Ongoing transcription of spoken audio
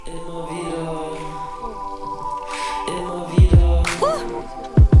In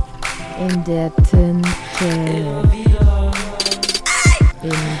der Tinte.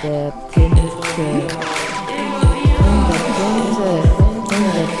 In der Tinte. In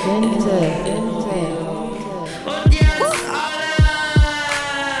der Tinte. Und jetzt alle!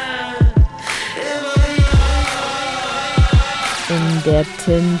 In der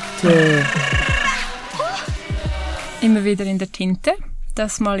Tinte. Immer wieder in der Tinte.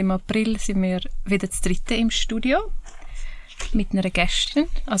 Das Mal im April sind wir wieder das dritte im Studio. Mit einer Gästin.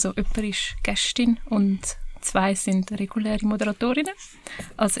 Also jemand ist Gästin und 2 sind reguläre Moderatorinnen.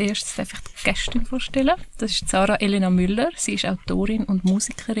 Als erstes darf ich die Gästin vorstellen. Das ist Sarah Elena Müller. Sie ist Autorin und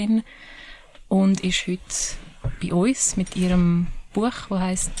Musikerin und ist heute bei uns mit ihrem Buch, das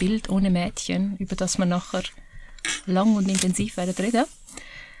heisst Bild ohne Mädchen, über das wir nachher lang und intensiv werden reden.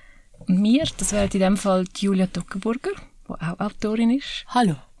 Und mir, das wäre in diesem Fall die Julia Toggenburger, die auch Autorin ist.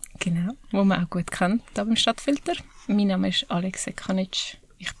 Hallo. Genau, die man auch gut kennt hier beim Stadtfilter. Mein Name ist Aleks Sekanić.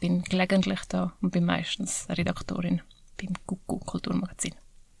 Ich bin gelegentlich da und bin meistens Redaktorin beim Kulturmagazin.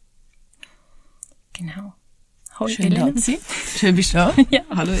 Genau. Hoi, Schön Elena. da zu sein. Schön bist du da. Ja.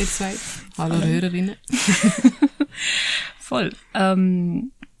 Hallo ihr zwei. Hallo Hörerinnen. Voll.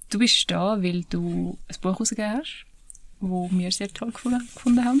 Du bist da, weil du ein Buch herausgegeben hast, das wir sehr toll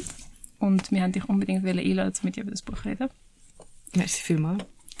gefunden haben. Und wir haben dich unbedingt einladen, mit dir über das Buch reden. Merci vielmals.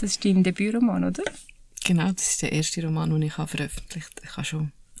 Das ist dein Debütroman, oder? Genau, das ist der erste Roman, den ich veröffentlicht habe. Ich habe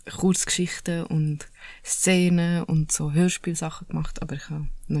schon Kurzgeschichten und Szenen und so Hörspielsachen gemacht, aber ich habe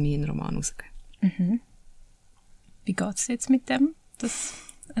noch nie einen Roman rausgegeben. Mhm. Wie geht es jetzt mit dem, dass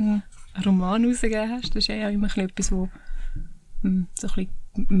du einen Roman rausgegeben hast? Das ist ja immer etwas, wo so ein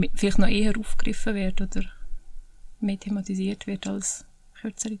bisschen vielleicht noch eher aufgegriffen wird oder mehr thematisiert wird als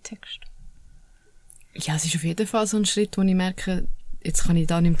kürzere Texte. Ja, es ist auf jeden Fall so ein Schritt, wo ich merke, jetzt kann ich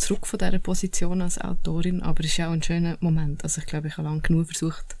da nicht mehr zurück von dieser Position als Autorin, aber es ist auch ein schöner Moment. Also ich glaube, ich habe lange genug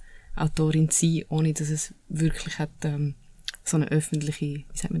versucht, Autorin zu sein, ohne dass es wirklich hat, so eine öffentliche, wie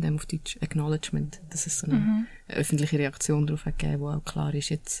sagt man dem auf Deutsch, Acknowledgement, dass es so eine öffentliche Reaktion darauf hat gegeben, wo auch klar ist,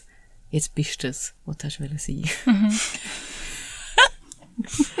 jetzt bist du es, was du hast wollen sein.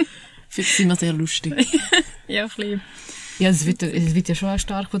 Finde ich immer sehr lustig. Ja, ein bisschen. Ja, es wird ja schon auch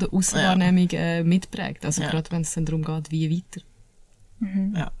stark von der Aussenwahrnehmung mitgeprägt. Also gerade wenn es dann darum geht, wie weiter.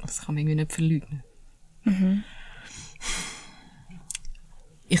 Mhm. Ja, das kann man irgendwie nicht verleugnen. Mhm.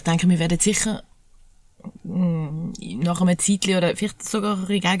 Ich denke, wir werden sicher nach einem Zeitchen oder vielleicht sogar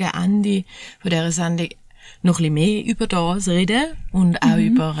gegen Ende von dieser Sendung noch ein bisschen mehr über das reden und auch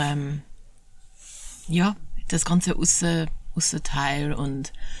über das ganze Aussenteil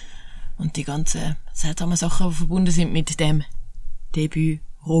und die ganzen seltsamen Sachen, die verbunden sind mit dem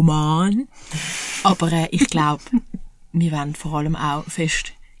Debütroman. Aber ich glaube, wir werden vor allem auch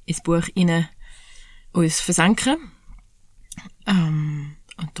fest ins Buch hinein uns versenken. Und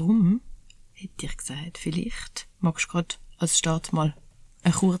darum hätte ich gesagt, vielleicht magst du gerade als Start mal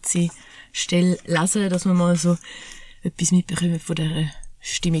eine kurze Stelle lesen, dass wir mal so etwas mitbekommen von dieser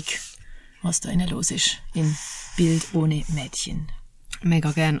Stimmung, was da innen los ist in Bild ohne Mädchen.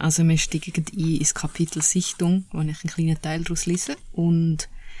 Mega gern. Also wir steigen ein ins Kapitel Sichtung, wo ich einen kleinen Teil daraus lese. Und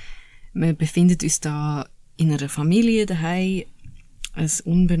wir befinden uns da in einer Familie daheim. Ein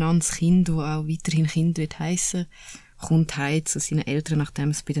unbenanntes Kind, das auch weiterhin Kind wird heissen, kommt heim zu seinen Eltern, nachdem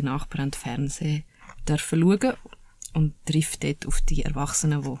es bei den Nachbarn den Fernsehen schauen und trifft dort auf die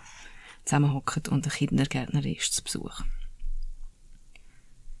Erwachsenen, die zusammenhocken und der Kindergärtner ist zu Besuch.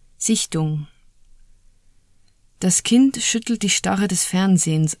 Sichtung. Das Kind schüttelt die Starre des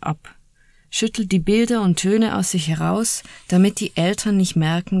Fernsehens ab, schüttelt die Bilder und Töne aus sich heraus, damit die Eltern nicht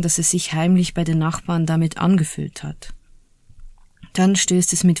merken, dass es sich heimlich bei den Nachbarn damit angefüllt hat. Dann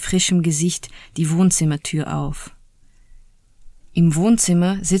stößt es mit frischem Gesicht die Wohnzimmertür auf. Im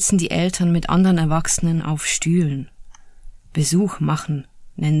Wohnzimmer sitzen die Eltern mit anderen Erwachsenen auf Stühlen. Besuch machen,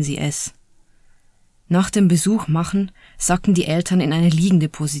 nennen sie es. Nach dem Besuch machen sacken die Eltern in eine liegende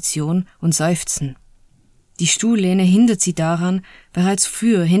Position und seufzen. Die Stuhllehne hindert sie daran, bereits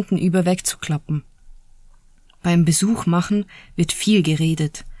früher hintenüber wegzuklappen. Beim Besuch machen wird viel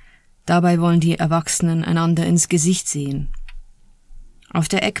geredet. Dabei wollen die Erwachsenen einander ins Gesicht sehen. Auf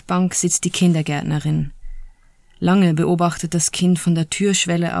der Eckbank sitzt die Kindergärtnerin. Lange beobachtet das Kind von der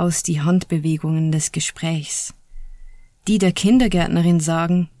Türschwelle aus die Handbewegungen des Gesprächs. Die der Kindergärtnerin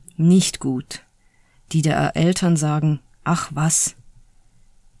sagen, nicht gut. Die der Eltern sagen, ach was.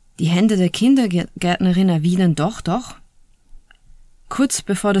 Die Hände der Kindergärtnerin erwidern, doch, doch. Kurz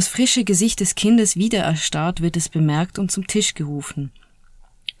bevor das frische Gesicht des Kindes wieder erstarrt, wird es bemerkt und zum Tisch gerufen.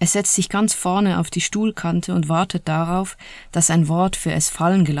 Es setzt sich ganz vorne auf die Stuhlkante und wartet darauf, dass ein Wort für es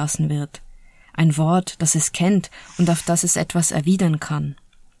fallen gelassen wird. Ein Wort, das es kennt und auf das es etwas erwidern kann.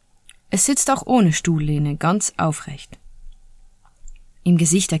 Es sitzt auch ohne Stuhllehne ganz aufrecht. Im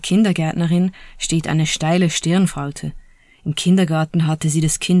Gesicht der Kindergärtnerin steht eine steile Stirnfalte. Im Kindergarten hatte sie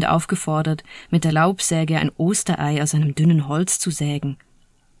das Kind aufgefordert, mit der Laubsäge ein Osterei aus einem dünnen Holz zu sägen.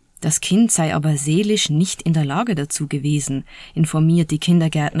 Das Kind sei aber seelisch nicht in der Lage dazu gewesen, informiert die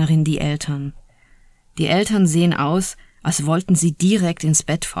Kindergärtnerin die Eltern. Die Eltern sehen aus, als wollten sie direkt ins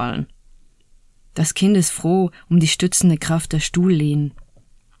Bett fallen. Das Kind ist froh um die stützende Kraft der Stuhllehnen.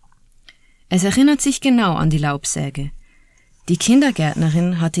 Es erinnert sich genau an die Laubsäge. Die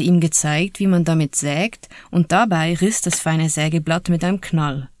Kindergärtnerin hatte ihm gezeigt, wie man damit sägt, und dabei riss das feine Sägeblatt mit einem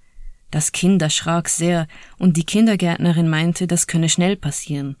Knall. Das Kind erschrak sehr, und die Kindergärtnerin meinte, das könne schnell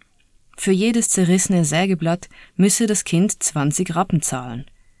passieren. Für jedes zerrissene Sägeblatt müsse das Kind 20 Rappen zahlen.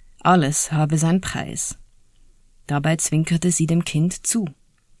 Alles habe seinen Preis. Dabei zwinkerte sie dem Kind zu.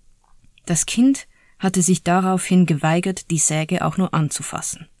 Das Kind hatte sich daraufhin geweigert, die Säge auch nur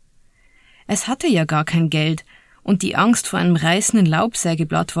anzufassen. Es hatte ja gar kein Geld, und die Angst vor einem reißenden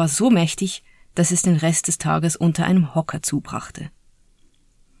Laubsägeblatt war so mächtig, dass es den Rest des Tages unter einem Hocker zubrachte.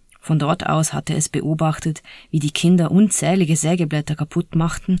 Von dort aus hatte es beobachtet, wie die Kinder unzählige Sägeblätter kaputt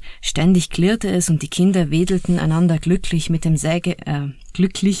machten, ständig klirrte es und die Kinder wedelten einander glücklich mit den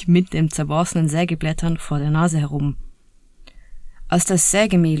zerborstenen Sägeblättern vor der Nase herum. Als das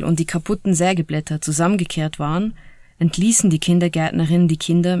Sägemehl und die kaputten Sägeblätter zusammengekehrt waren, entließen die Kindergärtnerin die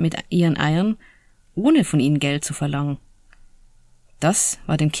Kinder mit ihren Eiern, ohne von ihnen Geld zu verlangen. Das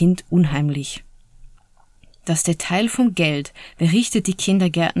war dem Kind unheimlich. Das Detail vom Geld berichtet die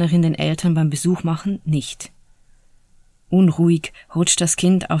Kindergärtnerin den Eltern beim Besuchmachen nicht. Unruhig rutscht das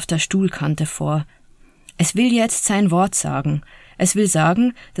Kind auf der Stuhlkante vor. Es will jetzt sein Wort sagen. Es will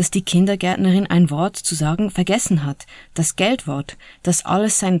sagen, dass die Kindergärtnerin ein Wort zu sagen vergessen hat, das Geldwort, das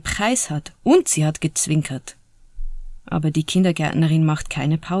alles seinen Preis hat, und sie hat gezwinkert. Aber die Kindergärtnerin macht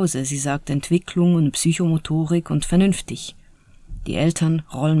keine Pause, sie sagt Entwicklung und Psychomotorik und vernünftig. Die Eltern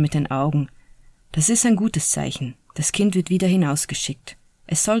rollen mit den Augen. Das ist ein gutes Zeichen. Das Kind wird wieder hinausgeschickt.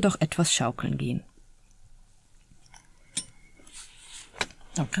 Es soll doch etwas schaukeln gehen.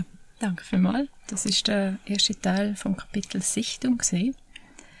 Danke. Danke vielmals. Das ist der erste Teil vom Kapitel Sichtung gewesen.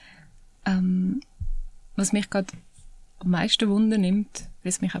 Was mich gerade am meisten Wunder nimmt, weil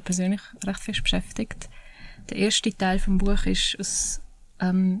es mich auch persönlich recht fest beschäftigt. Der erste Teil vom Buch ist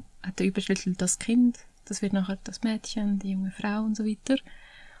hat den Übertitel «Das Kind», das wird nachher «Das Mädchen», «Die junge Frau» und so weiter.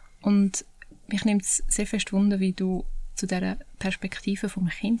 Und mich nimmt es sehr fest Wunder, wie du zu dieser Perspektive vom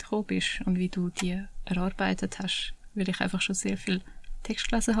Kind gekommen bist und wie du die erarbeitet hast, weil ich einfach schon sehr viel Text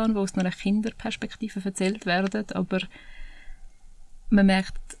gelesen habe, wo aus einer Kinderperspektive erzählt werden, aber man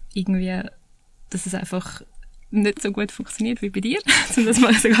merkt irgendwie, dass es einfach nicht so gut funktioniert wie bei dir, um das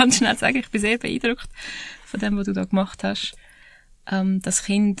mal so ganz schnell zu sagen. Ich bin sehr beeindruckt von dem, was du da gemacht hast. Das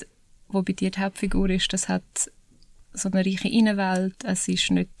Kind, das bei dir die Hauptfigur ist, das hat so eine reiche Innenwelt, es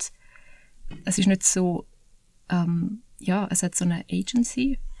ist nicht so, es hat so eine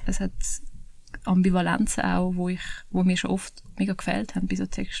Agency, es hat Ambivalenzen auch, wo mir schon oft mega gefällt haben bei so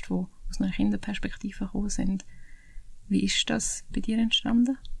Texten, die aus einer Kinderperspektive gekommen sind. Wie ist das bei dir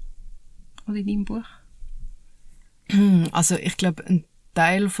entstanden? Oder in deinem Buch? Also ich glaube, ein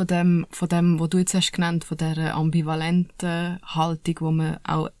Teil von dem, was du jetzt hast genannt, von dieser ambivalenten Haltung, die man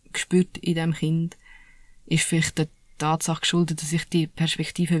auch spürt in dem Kind, ist vielleicht der Tatsache geschuldet, dass ich die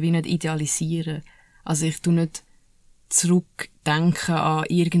Perspektive wie nicht idealisiere. Also ich tue nicht zurückdenken an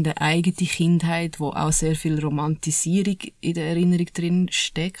irgendeine eigene Kindheit, wo auch sehr viel Romantisierung in der Erinnerung drin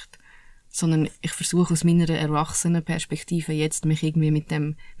steckt, sondern ich versuche aus meiner erwachsenen Perspektive jetzt mich irgendwie mit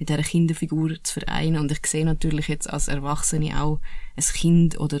dieser Kinderfigur zu vereinen, und ich sehe natürlich jetzt als Erwachsene auch ein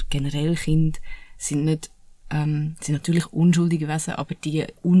Kind oder generell Kind sind natürlich unschuldige Wesen, aber die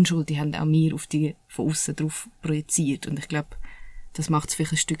Unschuld, die haben auch mir von außen drauf projiziert, und ich glaube, das macht es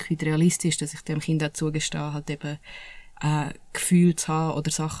vielleicht ein Stück weit realistisch, dass ich dem Kind auch zugestehe, halt eben Gefühle zu haben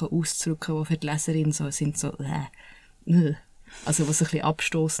oder Sachen auszudrücken, die für die Leserin so sind, so also was ein bisschen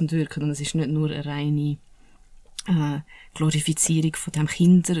abstossend wirken, und es ist nicht nur eine reine Glorifizierung von dem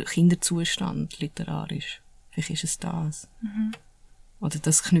Kinderzustand literarisch. Vielleicht ist es das. Mhm. Oder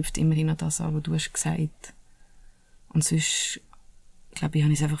das knüpft immerhin an das an, was du hast gesagt. Und sonst, glaube ich,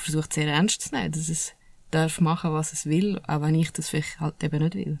 habe ich es einfach versucht, sehr ernst zu nehmen, dass es darf machen, was es will, auch wenn ich das vielleicht halt eben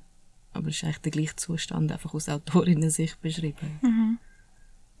nicht will. Aber es ist eigentlich der gleiche Zustand, einfach aus Autorinnen-Sicht beschrieben. Mhm.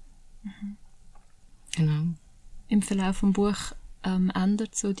 Mhm. Genau. Im Verlauf des Buch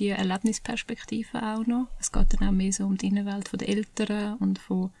ändert so die Erlebnisperspektive auch noch. Es geht dann auch mehr so um die Innenwelt der Eltern und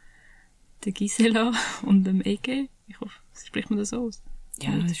von der Gisela und dem Ege. Ich hoffe, spricht man das so aus?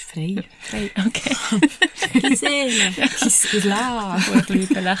 Ja, das ist frei. Frei, okay. Gisela. Gisela. Wo ein bisschen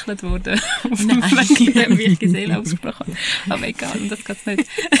belächelt wurde. Nein. Wie ich Gisela ausgesprochen habe. Aber egal, das geht's nicht.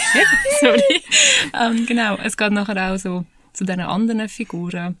 Sorry. Genau, es geht nachher auch so zu diesen anderen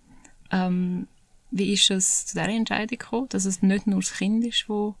Figuren. Wie ist es zu dieser Entscheidung gekommen, dass es nicht nur das Kind ist,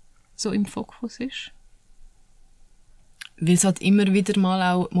 das so im Fokus ist? Weil es halt immer wieder mal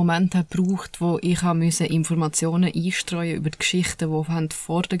auch Momente braucht, wo ich Informationen einstreuen über die Geschichten, die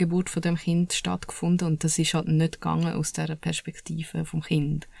vor der Geburt von dem Kind stattgefunden haben. Und das ist halt nicht gegangen aus dieser Perspektive vom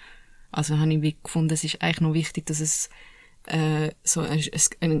Kind. Also habe ich gefunden, es ist eigentlich noch wichtig, dass es so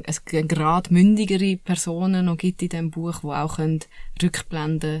eine gradmündigere Personen noch gibt in diesem Buch, die auch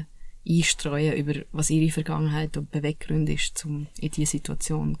Rückblenden einstreuen über was ihre Vergangenheit und Beweggrund ist, um in diese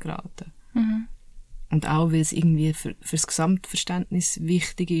Situation zu geraten. Mhm. Und auch, weil es irgendwie fürs Gesamtverständnis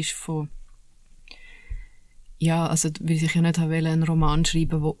wichtig ist von, ja, also, weil ich ja nicht einen Roman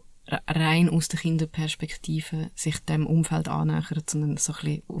schreiben wollte, der rein aus der Kinderperspektive sich dem Umfeld annähert, sondern so ein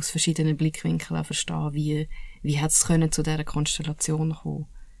bisschen aus verschiedenen Blickwinkeln auch verstehen, wie hat es zu dieser Konstellation kommen.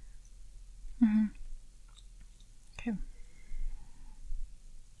 Mhm. Okay.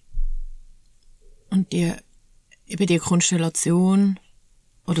 Und die Konstellation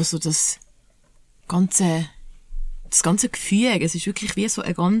oder so das ganze Gefüge, es ist wirklich wie so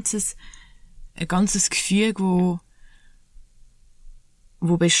ein ganzes Gefüge,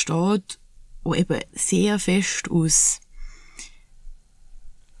 wo besteht, wo eben sehr fest aus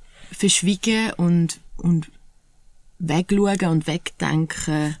Verschwiegen und Wegschauen und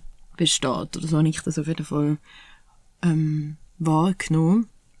Wegdenken besteht. Oder so habe ich das auf jeden Fall wahrgenommen.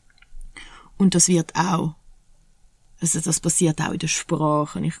 Und das wird auch, also das passiert auch in der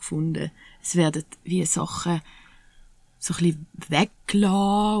Sprache, habe ich gefunden. Es werden wie Sachen so ein bisschen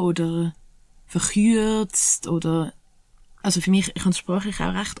weggelassen oder verkürzt oder, also für mich, ich habe die Sprache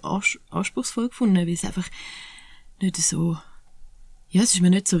auch recht anspruchsvoll gefunden, weil es einfach nicht so, ja, es ist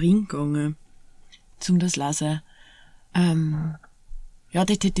mir nicht so reingegangen, um das zu lesen. Ja,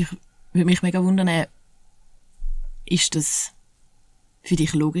 dort würde mich mega wundern, ist das für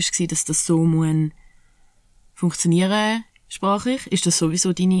dich logisch gewesen, dass das so muss funktionieren, sprachlich? Ist das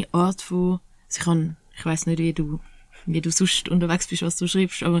sowieso deine Art von, also ich weiss nicht, wie du sonst unterwegs bist, was du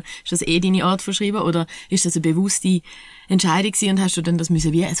schreibst, aber ist das deine Art von Schreiben, oder ist das eine bewusste Entscheidung gewesen und hast du dann das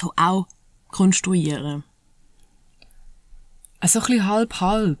müssen wie so auch konstruieren? Also ein bisschen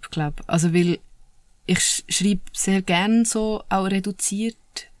halb, glaub. Also, weil ich schreibe sehr gern so auch reduziert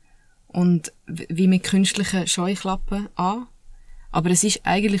und wie mit künstlichen Scheuklappen an. Aber es ist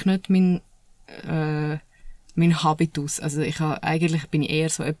eigentlich nicht mein Habitus. Also eigentlich bin ich eher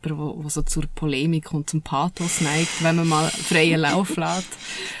so jemand, der so zur Polemik und zum Pathos neigt, wenn man mal freien Lauf lässt.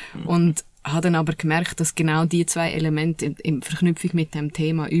 Und habe dann aber gemerkt, dass genau die zwei Elemente in Verknüpfung mit dem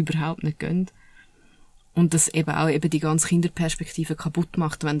Thema überhaupt nicht gehen. Und das eben auch die ganze Kinderperspektive kaputt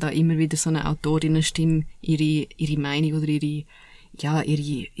macht, wenn da immer wieder so eine Autorinnenstimme ihre Meinung oder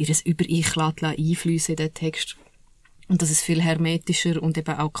ihres Über-Ich einfliessen in den Text. Und dass es viel hermetischer und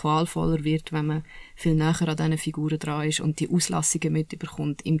eben auch qualvoller wird, wenn man viel näher an diesen Figuren dran ist und die Auslassungen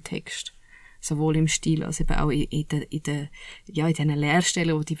mitbekommt im Text. Sowohl im Stil als eben auch in diesen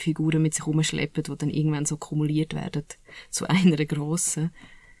Leerstellen, wo die Figuren mit sich herumschleppen, die dann irgendwann so kumuliert werden zu einer grossen.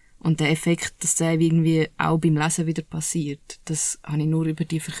 Und der Effekt, dass der irgendwie auch beim Lesen wieder passiert, das habe ich nur über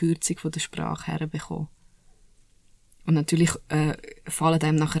die Verkürzung von der Sprache herbekommen. Und natürlich fallen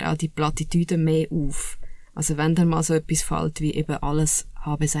einem nachher auch die Plattitüden mehr auf. Also wenn dann mal so etwas fällt, wie eben alles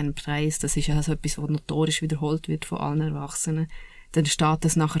habe seinen Preis, das ist ja so etwas, was notorisch wiederholt wird von allen Erwachsenen, dann steht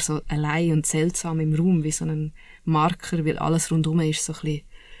das nachher so allein und seltsam im Raum, wie so ein Marker, weil alles rundum ist so ein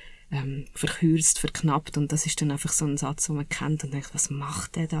bisschen verkürzt, verknappt, und das ist dann einfach so ein Satz, den man kennt und denkt, was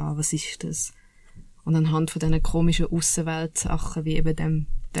macht der da, was ist das? Und anhand von diesen komischen Aussenwelt-Sachen, wie eben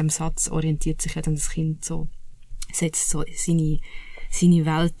dem Satz, orientiert sich ja dann das Kind so, setzt so seine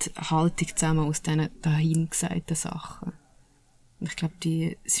Welthaltung zusammen aus diesen dahingesagten Sachen. Und ich glaube,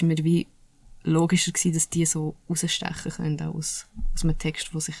 es ist mir wie logischer gewesen, dass die so rausstechen können, auch aus einem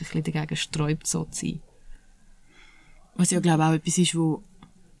Text, der sich ein bisschen dagegen sträubt, so zu sein. Was ja, glaube ich, auch etwas ist, wo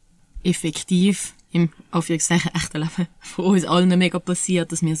effektiv im Anführungszeichen echten Leben von uns allen mega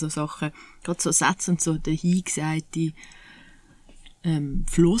passiert, dass wir so Sachen, gerade so Sätze und so dahingesagte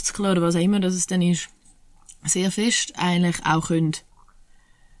Floskeln oder was auch immer das es dann ist, sehr fest eigentlich auch können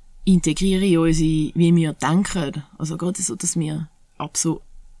integrieren in unsere, wie wir denken. Also gerade so, dass wir ab so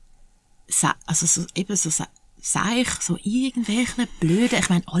Seich, so irgendwelchen blöden, ich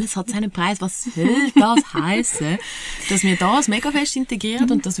meine, alles hat seinen Preis, was soll das heissen, dass wir das mega fest integrieren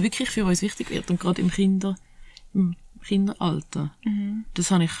und das wirklich für uns wichtig wird und gerade im Kinderalter.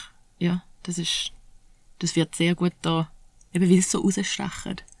 Das habe ich, ja, das wird sehr gut da, eben weil es so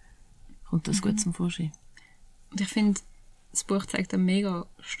rausstecht, kommt das gut zum Vorschein. Und ich finde, das Buch zeigt dann mega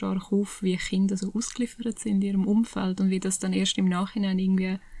stark auf, wie Kinder so ausgeliefert sind in ihrem Umfeld und wie das dann erst im Nachhinein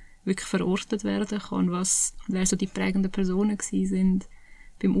irgendwie wirklich verortet werden kann, wer so die prägenden Personen gewesen sind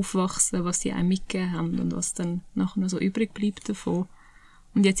beim Aufwachsen, was die einem mitgegeben haben und was dann nachher noch so übrig bleibt davon.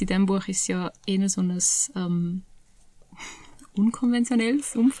 Und jetzt in diesem Buch ist es ja eher so ein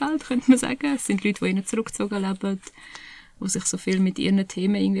unkonventionelles Umfeld, könnte man sagen. Es sind Leute, die eher zurückgezogen leben, die sich so viel mit ihren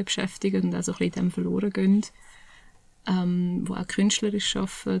Themen irgendwie beschäftigen und auch so ein bisschen in dem verloren gehen. Die auch künstlerisch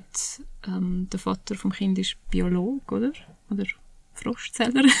arbeiten. Der Vater vom Kind ist Biologe, oder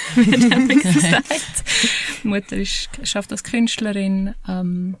Froschzeller, wie der übrigens sagt. Die Mutter arbeitet als Künstlerin.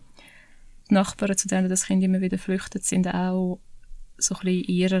 Die Nachbarn, zu denen das Kind immer wieder flüchtet, sind auch so ein bisschen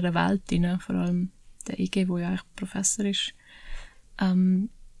in ihrer Welt drin. Vor allem der EG, der ja eigentlich Professor ist.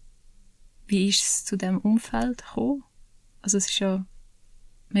 Wie ist es zu diesem Umfeld gekommen? Also es ist ja,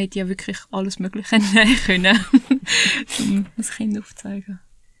 man hätte ja wirklich alles Mögliche nehmen können, um das Kind aufzuzeigen.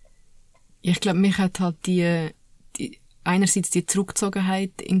 Ich glaube, mich hat halt einerseits die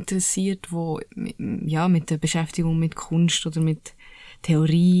Zurückgezogenheit interessiert, wo ja mit der Beschäftigung mit Kunst oder mit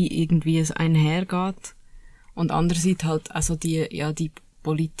Theorie irgendwie so einhergeht, und andererseits halt also die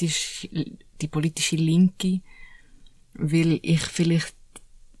politische Linke, weil ich vielleicht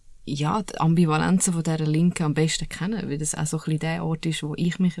die Ambivalenzen von dieser Linke am besten kenne, weil das auch so ein bisschen der Ort ist, wo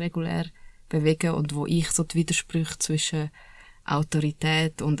ich mich regulär bewege und wo ich so die Widersprüche zwischen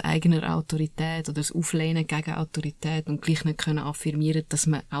Autorität und eigener Autorität oder das Auflehnen gegen Autorität und gleich nicht können affirmieren, dass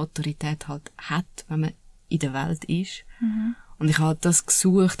man Autorität halt hat, wenn man in der Welt ist. Und ich habe das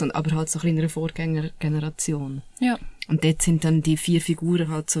gesucht, aber halt so ein bisschen in einer Vorgängergeneration. Ja. Und dort sind dann die 4 Figuren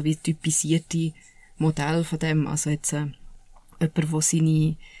halt so wie typisierte Modelle von dem. Also jetzt jemand, der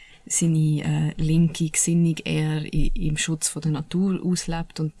seine linke Gesinnung eher im Schutz von der Natur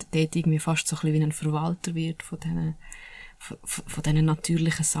auslebt und dort irgendwie fast so ein bisschen wie ein Verwalter wird von diesen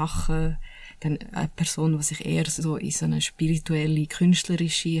natürlichen Sachen. Dann eine Person, die sich eher so in so eine spirituelle,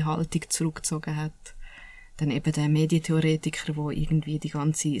 künstlerische Haltung zurückgezogen hat. Dann eben der Medientheoretiker, der irgendwie die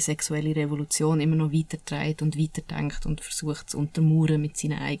ganze sexuelle Revolution immer noch weiterträgt und weiterdenkt und versucht zu untermauern mit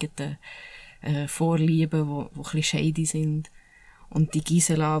seinen eigenen Vorlieben, die ein bisschen shady sind. Und die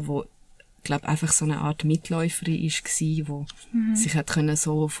Gisela, die, glaube einfach so eine Art Mitläuferin war, die sich hat können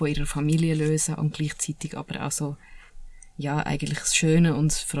so von ihrer Familie lösen und gleichzeitig aber auch so, ja, eigentlich das Schöne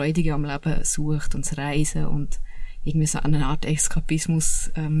und das Freudige am Leben sucht und das Reisen und irgendwie so eine Art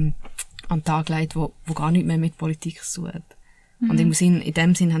Eskapismus an den Tag legt, wo gar nicht mehr mit Politik zu tun hat. Und in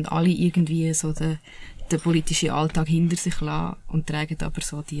dem Sinn haben alle irgendwie so den politischen Alltag hinter sich gelassen und tragen aber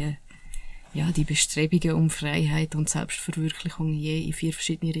so die Bestrebungen um Freiheit und Selbstverwirklichung je in 4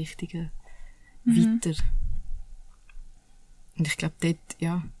 verschiedene Richtungen weiter. Und ich glaube, dort,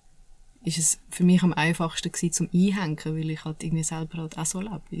 ist es für mich am einfachsten gewesen zum Einhängen, weil ich halt irgendwie selber halt auch so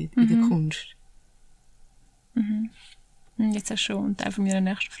lebe in der Kunst. Jetzt hast du schon Teil von meiner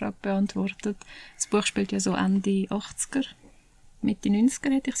nächsten Frage beantwortet. Das Buch spielt ja so Ende 80er, Mitte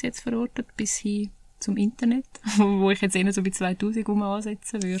 90er hätte ich es jetzt verortet, bis hin zum Internet, wo ich jetzt eher so bei 2000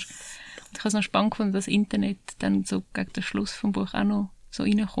 ansetzen würde. Und ich habe es noch spannend gefunden, dass das Internet dann so gegen den Schluss vom Buch auch noch so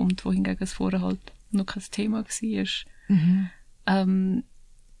reinkommt, wo hingegen es vorher halt noch kein Thema war.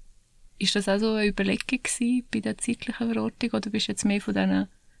 Ist das auch so eine Überlegung gewesen bei der zeitlichen Verortung, oder bist du jetzt mehr von diesen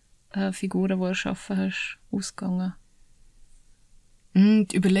Figuren, die du erschaffen hast, ausgegangen?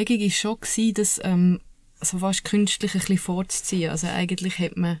 Die Überlegung war schon gewesen, das so fast künstlich ein bisschen vorzuziehen. Also eigentlich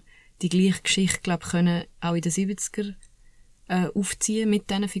hätte man die gleiche Geschichte, glaube ich, können auch in den 70er aufziehen mit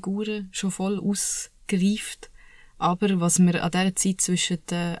diesen Figuren, schon voll ausgereift. Aber was mir an dieser Zeit zwischen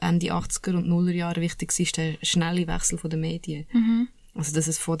den Ende 80er und 0er Jahren wichtig ist, der schnelle Wechsel der Medien. Also, dass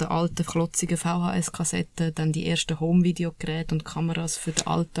es von den alten, klotzigen VHS-Kassetten, dann die ersten Home-Videogeräte und Kameras für den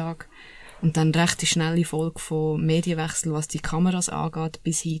Alltag und dann recht die schnelle Folge von Medienwechsel, was die Kameras angeht,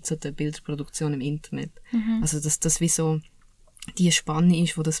 bis hin zu der Bilderproduktion im Internet. Also, dass das wie so die Spanne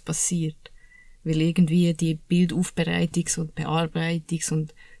ist, wo das passiert. Weil irgendwie die Bildaufbereitungs- und Bearbeitungs-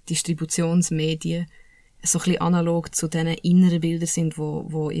 und Distributionsmedien so ein bisschen analog zu diesen inneren Bildern sind,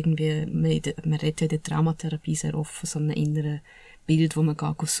 wo irgendwie, man redet ja in der Traumatherapie sehr oft von so einem inneren Bild, wo man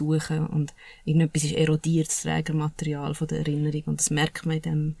geht suchen und irgendetwas ist erodiert, das Trägermaterial von der Erinnerung, und das merkt man in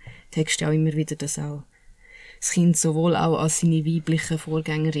dem Text ja auch immer wieder, dass auch das Kind sowohl auch als seine weiblichen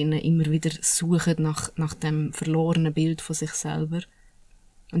Vorgängerinnen immer wieder suchen nach dem verlorenen Bild von sich selber.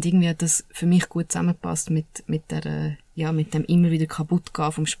 Und irgendwie hat das für mich gut zusammengepasst mit dem immer wieder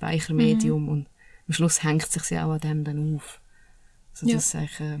kaputtgehen vom Speichermedium. Und am Schluss hängt es sich auch an dem dann auf. Also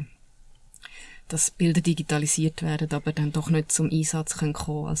dass Bilder digitalisiert werden, aber dann doch nicht zum Einsatz kommen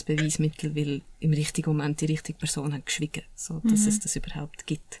können als Beweismittel, weil im richtigen Moment die richtige Person hat geschwiegen, so dass es das überhaupt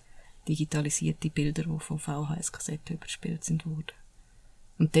gibt. Digitalisierte Bilder, die von VHS-Kassetten überspielt sind worden.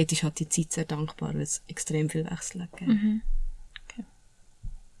 Und dort ist halt die Zeit sehr dankbar, weil es extrem viel Wechsel hat gegeben. Okay.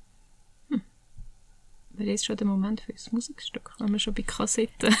 Wäre jetzt schon der Moment für das Musikstück, wenn wir schon bei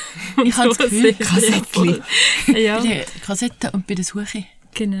Kassetten und Ich habe das Gefühl, Kassettchen. Ja. Bei der Kassette und bei der Suche.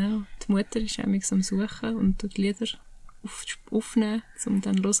 Genau. Die Mutter ist nämlich am Suchen und tut die Lieder aufnehmen, um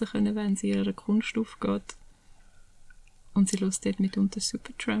dann hören zu können, wenn sie ihrer Kunst aufgeht. Und sie hört dort mitunter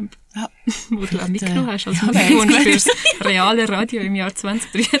Supertramp. Ja. Wo du auch mitgenommen hast als Musikwunsch fürs reale Radio im Jahr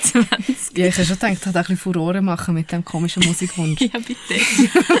 2023. Ja, ich habe schon gedacht, ich hätte ein bisschen Furore machen mit dem komischen Musikwunsch. Ja, bitte.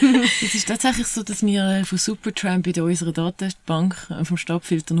 Es ist tatsächlich so, dass wir von Supertramp in unserer Datenbank vom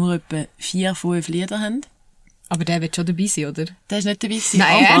Stabfilter nur etwa 4-5 Lieder haben. Aber der wird schon dabei sein, oder? Der ist nicht dabei gewesen.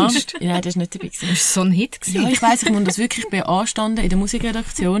 Nein, aber, ernst? Nein, der ist nicht dabei gewesen. Das war so ein Hit. Ja, ich weiss, ich muss das wirklich beanstanden in der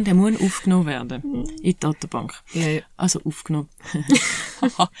Musikredaktion. Der muss aufgenommen werden. In die Datenbank. Ja. Also aufgenommen.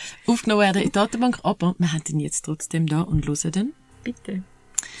 Aufgenommen werden in die Datenbank, aber wir haben ihn jetzt trotzdem da und hören den. Bitte.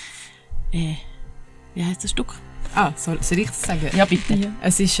 Wie heisst das Stück? Soll ich das sagen? Ja, bitte. Ja.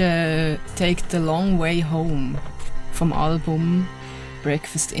 Es ist Take the Long Way Home vom Album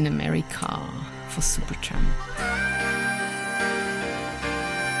Breakfast in America von Supertramp.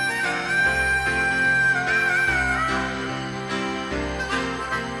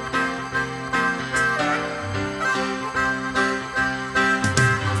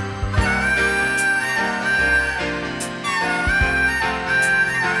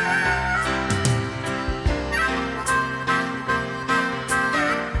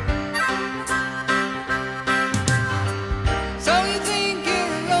 So you think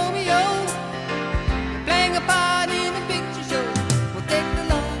you're Romeo, playing a part in a picture show? Well, take the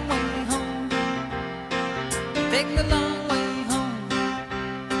long way home. Take the long way home.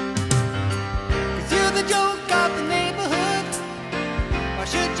 'Cause you're the joke of the neighborhood. Why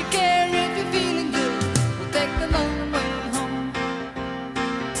should you care if you're feeling good? Well, take the long way home.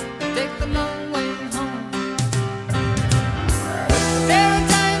 Take the long way home. There are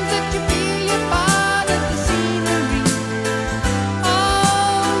times that you feel you're part of the scenery.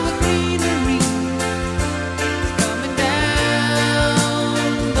 All the greenery is coming down,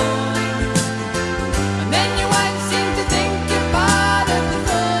 boy. And then your wife seems to think you're part of the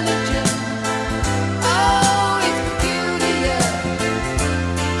furniture. Oh, it's peculiar.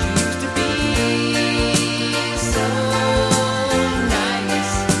 She used to be so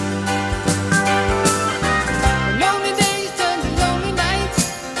nice.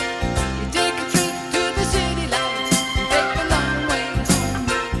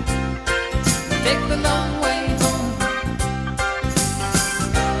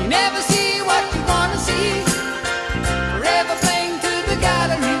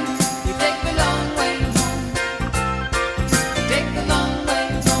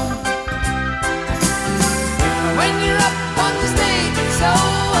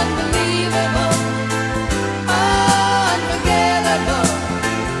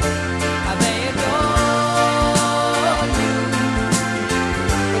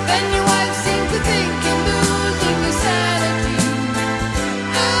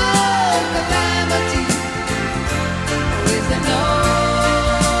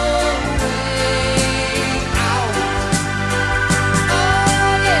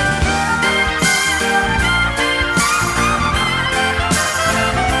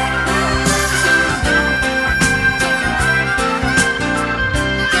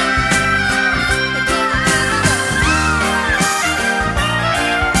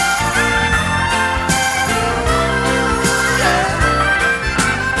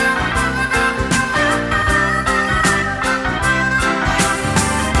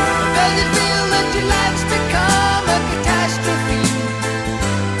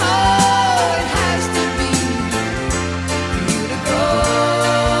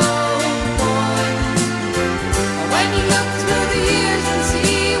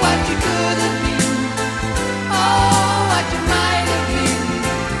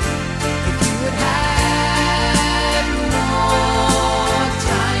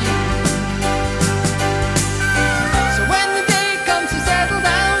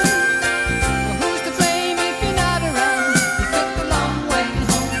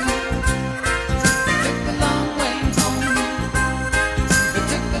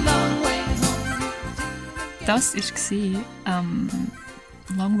 Das war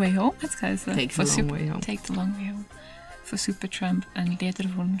Long Way Home, hat es geheißen. Take the Long Way Home. Take the Long Way Home. Von Supertramp, ein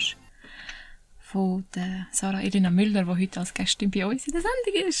Liederwunsch von der Elena Müller, die heute als Gästin bei uns in der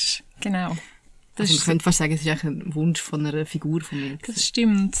Sendung ist. Genau. Das Also, ist, man könnte fast sagen, es ist eigentlich ein Wunsch von einer Figur von mir. das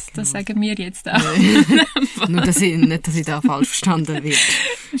stimmt, das sagen wir jetzt auch. Nur, dass ich da falsch verstanden werde.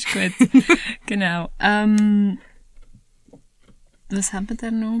 Ist gut. Genau. Was haben wir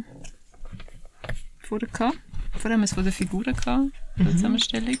denn noch vorher gehabt? Vorher haben wir es von den Figuren gehabt, von der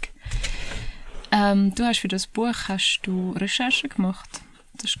Zusammenstellung. Du hast für das Buch Recherchen gemacht.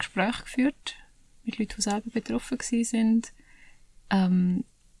 Du hast Gespräche geführt mit Leuten, die selber betroffen waren.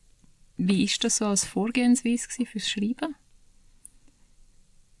 Wie war das so als Vorgehensweise fürs Schreiben?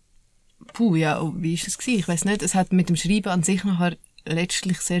 Ja, wie war das gewesen? Ich weiss nicht, es hat mit dem Schreiben an sich nachher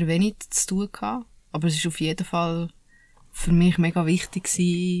letztlich sehr wenig zu tun gehabt. Aber es ist auf jeden Fall für mich mega wichtig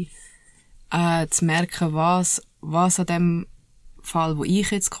gewesen, zu merken, was an dem Fall, wo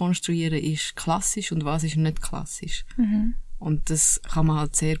ich jetzt konstruiere, ist klassisch und was ist nicht klassisch. Und das kann man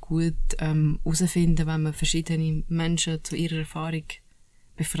halt sehr gut herausfinden, wenn man verschiedene Menschen zu ihrer Erfahrung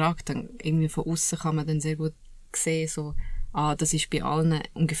befragt. Dann irgendwie von außen kann man dann sehr gut sehen, so, das ist bei allen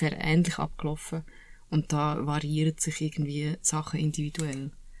ungefähr ähnlich abgelaufen. Und da variieren sich irgendwie Sachen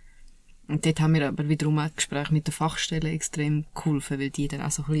individuell. Und dort haben wir aber wiederum auch Gespräche mit der Fachstelle extrem geholfen, weil die dann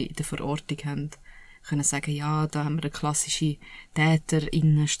auch so ein bisschen in der Verortung haben können sagen, ja, da haben wir eine klassische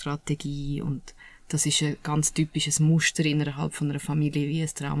Täterinnenstrategie und das ist ein ganz typisches Muster innerhalb von einer Familie, wie ein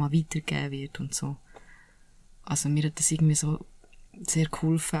Trauma weitergegeben wird und so. Also mir hat das irgendwie so sehr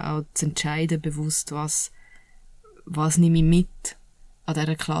geholfen, auch zu entscheiden bewusst, was nehme ich mit an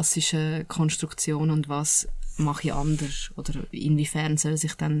dieser klassischen Konstruktion und was mache ich anders oder inwiefern soll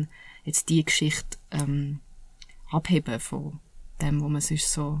sich dann jetzt die Geschichte abheben von dem, was man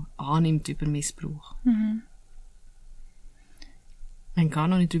sonst so annimmt über Missbrauch. Wir haben gar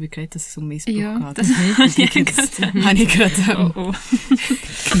noch nicht darüber geredet, dass es um Missbrauch geht. Das habe ich gerade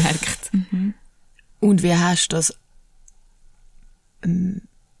gemerkt. Und wie hast du das,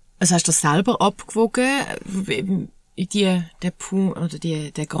 also hast du das selber abgewogen, der Punkt oder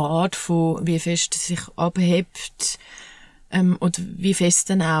der Grad von wie fest es sich abhebt und wie fest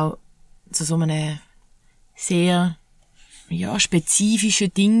dann auch zu so einem sehr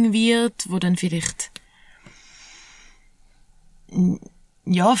spezifischen Ding wird, wo dann vielleicht so ein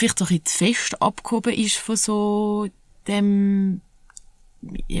bisschen zu fest abgehoben ist von so dem,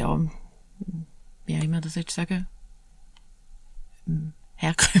 wie auch immer das jetzt sagen,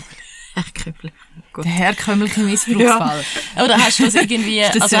 Der herkömmliche Missbrauchsfall. Ja. Oder hast du das irgendwie,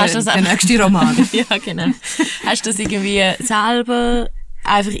 hast du das der nächste Roman? Ja, genau. Hast du das irgendwie selber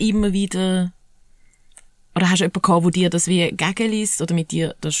einfach immer wieder, oder hast du jemanden gehabt, der dir das wie gegenliest oder mit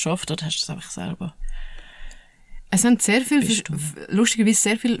dir das schafft, oder hast du das einfach selber? Es haben lustigerweise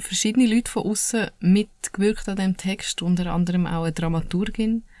sehr viele verschiedene Leute von außen mitgewirkt an diesem Text, unter anderem auch eine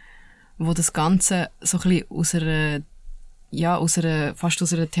Dramaturgin, die das Ganze so ein bisschen fast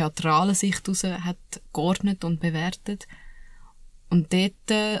aus einer theatralen Sicht heraus hat geordnet und bewertet. Und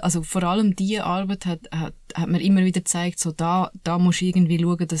dort, also vor allem diese Arbeit hat mir immer wieder gezeigt, so da musst du irgendwie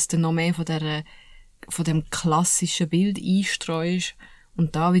schauen, dass du noch mehr von dem klassischen Bild einstreust.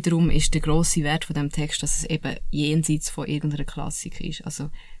 Und da wiederum ist der grosse Wert von dem Text, dass es eben jenseits von irgendeiner Klassik ist. Also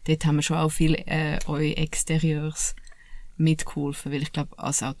dort haben wir schon auch viel Exterieurs mitgeholfen, weil ich glaube,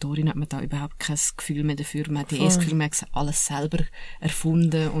 als Autorin hat man da überhaupt kein Gefühl mehr dafür. Man hat das Gefühl, man hat alles selber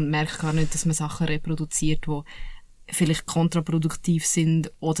erfunden und merkt gar nicht, dass man Sachen reproduziert, die vielleicht kontraproduktiv sind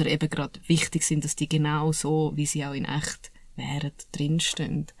oder eben gerade wichtig sind, dass die genau so, wie sie auch in echt wären,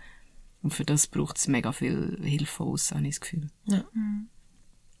 drinstehen. Und für das braucht es mega viel Hilfe von aussen, habe ich das Gefühl. Ja.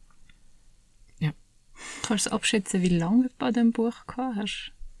 Ja. Kannst du abschätzen, wie lange du bei diesem Buch gehabt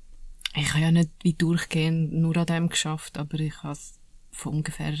hast? Ich habe ja nicht wie durchgehend nur an dem geschafft, aber ich habe vor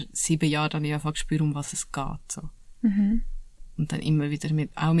ungefähr 7 Jahren dann angefangen zu spüren, um was es geht. So. Und dann immer wieder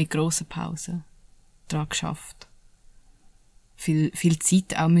auch mit grossen Pausen daran geschafft. Viel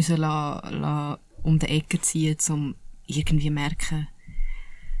Zeit auch müssen lassen, um die Ecke ziehen, um irgendwie merken,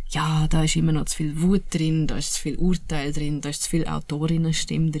 ja, da ist immer noch zu viel Wut drin, da ist zu viel Urteil drin, da ist zu viel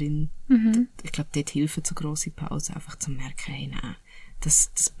Autorinnenstimme drin. Ich glaube, dort hilft so grosse Pause, einfach zu merken, hey, nein,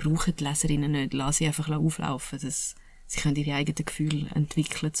 das brauchen die Leserinnen nicht. Lass sie einfach auflaufen. Sie können ihre eigenen Gefühle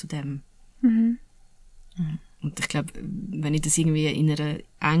entwickeln zu dem. Und ich glaube, wenn ich das irgendwie in einer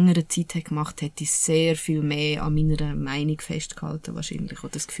engeren Zeit hätte gemacht, hätte ich sehr viel mehr an meiner Meinung festgehalten wahrscheinlich.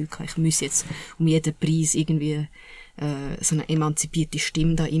 Oder das Gefühl gehabt, ich muss jetzt um jeden Preis irgendwie so eine emanzipierte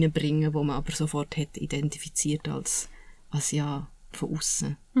Stimme da reinbringen, wo man aber sofort hätte identifiziert als ja von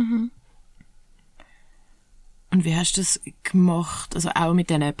außen. Und wie hast du das gemacht? Also auch mit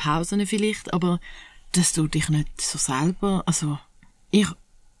diesen Pausen vielleicht, aber dass du dich nicht so selber, also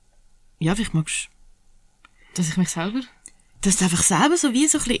vielleicht magst du... Dass ich mich selber... Dass du einfach selber so wie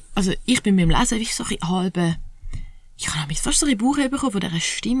so ein bisschen, also ich bin beim Lesen wie so ein bisschen halbe, ich habe mich fast so ein Buch bekommen von dieser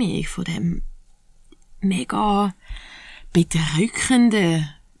Stimmung, von dem mega bedrückenden,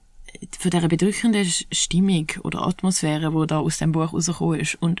 von dieser bedrückenden Stimmung oder Atmosphäre, die da aus dem Buch rausgekommen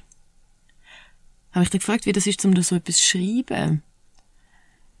ist. Und habe ich dich gefragt, wie das ist, um da so etwas zu schreiben.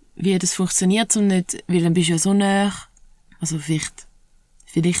 Wie das funktioniert, um nicht, weil dann bist du ja so näher, also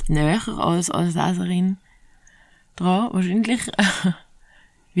vielleicht näher als Leserin dran, wahrscheinlich.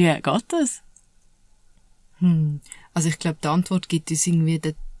 Wie geht das? Also ich glaube, die Antwort gibt uns irgendwie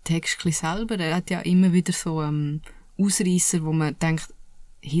der Text selber. Er hat ja immer wieder so Ausreisser, wo man denkt,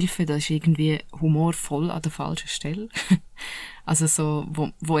 Hilfe, das ist irgendwie humorvoll an der falschen Stelle. Also so,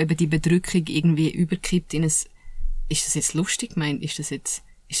 wo eben die Bedrückung irgendwie überkippt in ein, ist das jetzt lustig gemeint? Ist das jetzt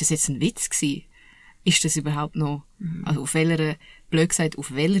ein Witz gewesen? Ist das überhaupt noch, also auf welcher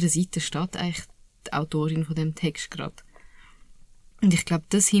Seite steht eigentlich die Autorin von dem Text gerade? Und ich glaube,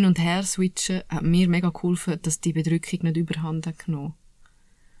 das Hin- und Her-Switchen hat mir mega geholfen, dass die Bedrückung nicht überhand hat genommen.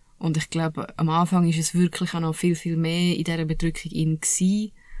 Und ich glaube, am Anfang ist es wirklich auch noch viel, viel mehr in dieser Bedrückung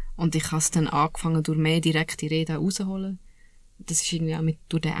gewesen. Und ich habe es dann angefangen, durch mehr direkte Rede auch rausholen. Das ist irgendwie auch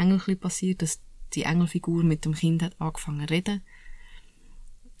durch den Engel ein bisschen passiert, dass die Engelfigur mit dem Kind hat angefangen zu reden.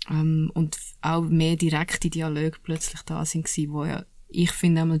 Und auch mehr direkte Dialoge plötzlich da sind gewesen, wo ja, ich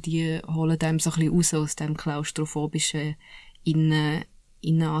finde einmal, die holen einem so ein bisschen raus aus dem klaustrophobischen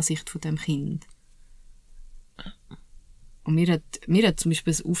Innenansicht von dem Kind. Und mir hat zum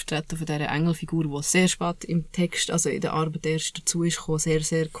Beispiel das Auftreten von dieser Engelfigur, die sehr spät im Text, also in der Arbeit erst dazu ist gekommen, sehr,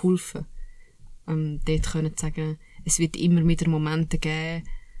 sehr geholfen. Dort können sagen, es wird immer wieder Momente geben,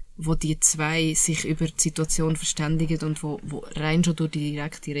 wo die zwei sich über die Situation verständigen und wo rein schon durch die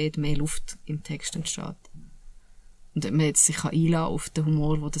direkte Rede mehr Luft im Text entsteht. Und ob man jetzt sich einlassen auf den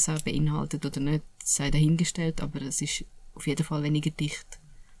Humor, den das auch beinhaltet oder nicht, sei dahingestellt, aber es ist auf jeden Fall weniger dicht.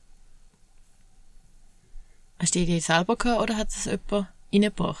 Hast du die Idee selber gehabt oder hat es jemand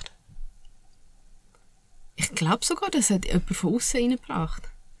reingebracht? Ich glaube sogar, das hat jemand von außen reingebracht.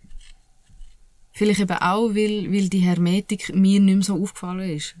 Vielleicht eben auch, weil die Hermetik mir nicht mehr so aufgefallen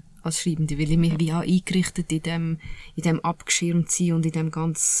ist als Schreibende, weil ich mich wie auch eingerichtet in dem abgeschirmt sein und in dem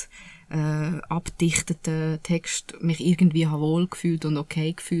ganz abdichteten Text mich irgendwie wohl gefühlt und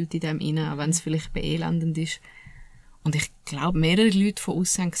okay gefühlt in dem inne, auch wenn es vielleicht beelendend ist. Und ich glaube, mehrere Leute von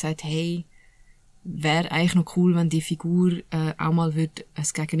außen haben gesagt, hey, wäre eigentlich noch cool, wenn die Figur auch mal ein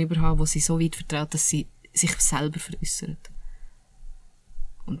Gegenüber haben, wo sie so weit vertraut, dass sie sich selber veräussert.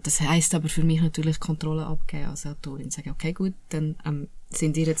 Und das heisst aber für mich natürlich Kontrolle abgeben als Autorin. Sagen, okay, gut, dann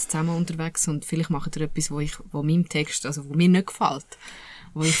sind ihr jetzt zusammen unterwegs und vielleicht macht ihr etwas, wo meinem Text, also wo mir nicht gefällt.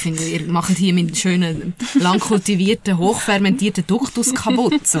 Wo ich finde, ihr macht hier meinen schönen, lang kultivierten, hochfermentierten Duktus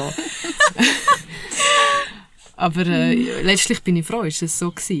kaputt, so. Aber letztlich bin ich froh, ist es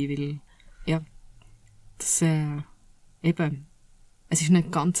so gewesen, weil, ja, das, eben, es ist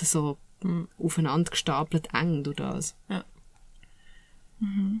nicht ganz so aufeinander gestapelt eng durch das. Ja.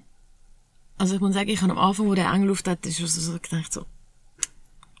 Also ich muss sagen, ich habe am Anfang, wo der Engel auftritt, ist so gedacht, so,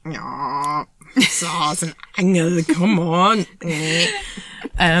 ja, so ein Engel, come on.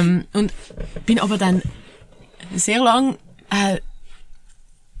 Und bin aber dann sehr lang,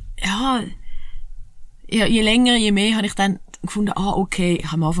 je länger, je mehr habe ich dann gefunden, okay,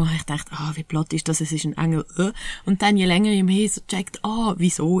 am Anfang habe ich gedacht, wie platt ist das, es ist ein Engel. Und dann je länger, je mehr so checkt,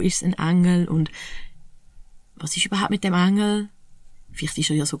 wieso ist es ein Engel und was ist überhaupt mit dem Engel? Vielleicht ist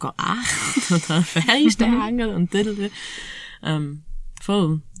er ja sogar echt, oder wer ist der Engel? Und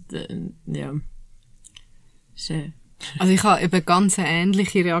voll, ja. Schön. Also ich habe eben ganz eine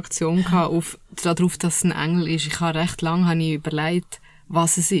ähnliche Reaktion gehabt darauf, dass es ein Engel ist. Ich habe recht lange überlegt,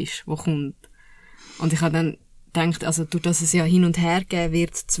 was es ist, was kommt. Und ich habe dann gedacht, also durch das es ja hin und her geben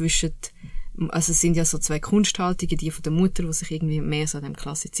wird zwischen, also es sind ja so zwei Kunsthaltungen, die von der Mutter, die sich irgendwie mehr so an dem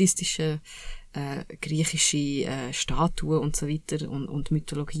klassizistischen, griechische Statuen und so weiter und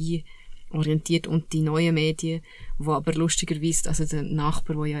Mythologie orientiert und die neuen Medien, wo aber lustigerweise, also der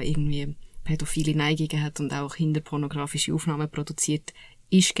Nachbar, der ja irgendwie pädophile Neigungen hat und auch kinderpornografische Aufnahmen produziert,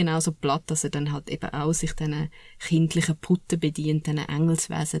 ist genauso platt, dass er dann halt eben auch sich diesen kindlichen Putten bedient, diesen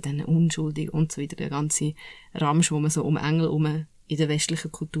Engelswesen, diesen Unschuldigen und so weiter, der ganze Ramsch, wo man so um Engel herum in der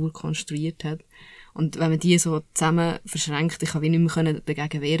westlichen Kultur konstruiert hat. Und wenn man die so zusammen verschränkt, ich habe wie nicht mehr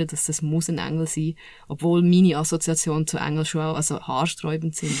dagegen wehren, dass das muss ein Engel sein, obwohl meine Assoziationen zu Engeln schon auch also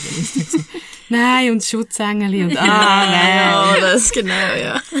haarsträubend sind. Wenn ich so, nein, und Schutzengel und nein. Ja, das genau,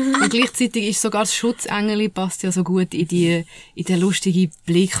 ja. Und gleichzeitig ist sogar das Schutzengel passt ja so gut in den lustigen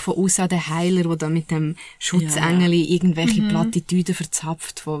Blick von außen, der Heiler, der dann mit dem Schutzengel irgendwelche Plattitüden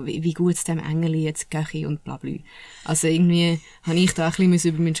verzapft, von wie gut es dem Engel jetzt gehe und bla bla. Also irgendwie habe ich da ein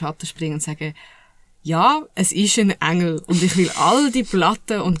bisschen über meinen Schatten springen und sagen, ja, es ist ein Engel und ich will all die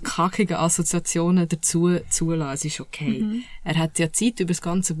platten und kackigen Assoziationen dazu zulassen. Es ist okay. Er hat ja Zeit, über das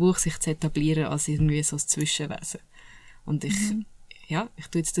ganze Buch sich zu etablieren als irgendwie so ein Zwischenwesen. Und ich tue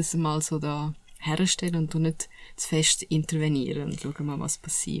jetzt das mal so da herstellen und tu nicht zu fest intervenieren und schauen mal, was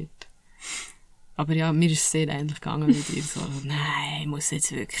passiert. Aber ja, mir ist es sehr ähnlich gegangen mit dir. So, nein, muss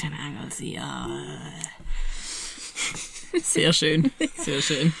jetzt wirklich ein Engel sein. Ja. Sehr schön, sehr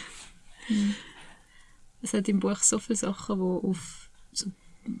schön. Es hat im Buch so viele Sachen, die auf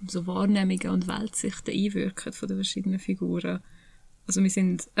so Wahrnehmungen und Weltsichten einwirken von den verschiedenen Figuren. Also wir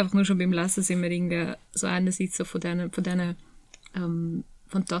sind einfach nur schon beim Lesen sind wir irgendwie so einerseits so von diesen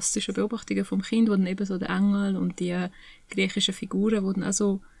fantastischen Beobachtungen vom Kind, wo dann eben so der Engel und die griechischen Figuren, die dann auch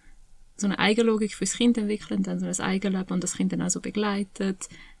so eine Eigenlogik fürs Kind entwickeln, dann so ein Eigenleben und das Kind dann auch so begleitet,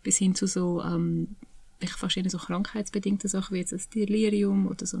 bis hin zu so fast so krankheitsbedingte Sachen wie jetzt ein Delirium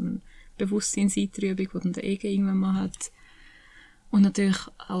oder so eine Bewusstseinseintrübung, die dann der Ego irgendwann mal hat. Und natürlich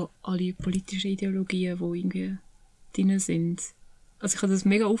auch alle politischen Ideologien, die irgendwie drin sind. Also ich habe das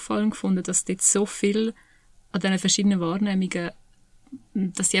mega auffallend gefunden, dass dort so viel an diesen verschiedenen Wahrnehmungen,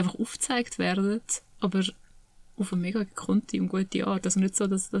 dass die einfach aufgezeigt werden, aber auf eine mega gekonnte und gute Art. Also nicht so,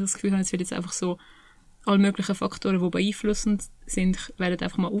 dass ich das Gefühl habe, es wird jetzt einfach so alle möglichen Faktoren, die beeinflussend sind, werden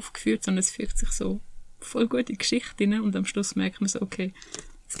einfach mal aufgeführt, sondern es fügt sich so voll gut in die Geschichte rein und am Schluss merkt man so, okay,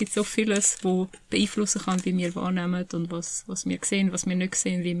 es gibt so vieles, was beeinflussen kann, wie wir wahrnehmen und was wir sehen, was wir nicht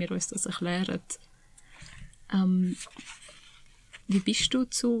sehen, wie wir uns das erklären. Wie hast du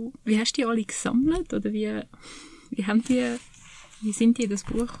die alle gesammelt oder wie sind die in das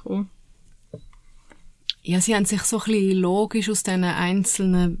Buch gekommen? Ja, sie haben sich so ein bisschen logisch aus diesen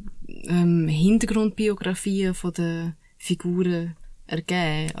einzelnen Hintergrundbiografien von den Figuren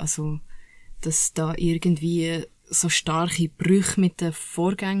ergeben. Also, dass da irgendwie so starke Brüche mit der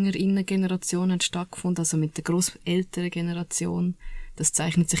Vorgängerinnen-Generation stattgefunden, also mit der Grosseltern-Generation. Das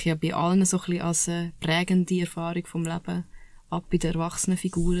zeichnet sich ja bei allen so ein bisschen als eine prägende Erfahrung vom Leben ab bei den erwachsenen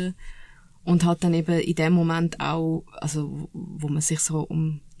Figuren. Und hat dann eben in dem Moment auch, also, wo man sich so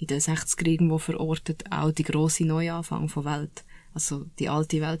in den 60er irgendwo verortet, auch die grosse Neuanfang von Welt. Also, die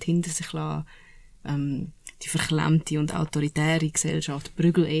alte Welt hinter sich lassen, die verklemmte und autoritäre Gesellschaft,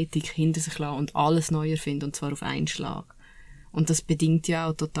 Prügelethik hinter sich lassen und alles neu erfinden, und zwar auf einen Schlag. Und das bedingt ja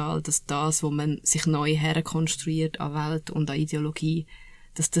auch total, dass das, wo man sich neu herkonstruiert an Welt und an Ideologie,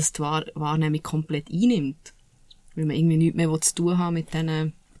 dass das die Wahrnehmung komplett einnimmt. Weil man irgendwie nichts mehr zu tun haben mit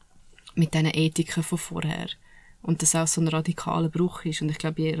diesen Ethiken von vorher. Und das auch so ein radikaler Bruch ist. Und ich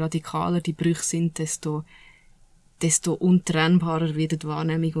glaube, je radikaler die Brüche sind, desto untrennbarer wird die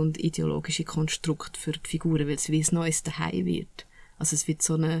Wahrnehmung und ideologische Konstrukt für die Figuren, weil es wie ein neues Daheim wird. Also es wird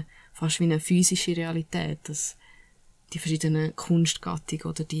so fast wie eine physische Realität, dass die verschiedenen Kunstgattungen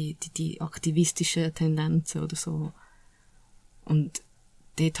oder die aktivistischen Tendenzen oder so. Und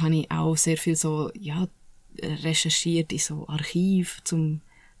dort habe ich auch sehr viel so, recherchiert in so Archiv, zum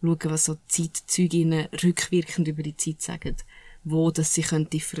schauen, was so Zeitzeuginnen rückwirkend über die Zeit sagen, wo das sie können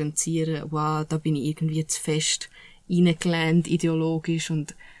differenzieren, wow, da bin ich irgendwie zu fest reingelernt, ideologisch,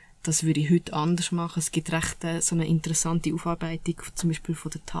 und das würde ich heute anders machen. Es gibt recht so eine interessante Aufarbeitung, zum Beispiel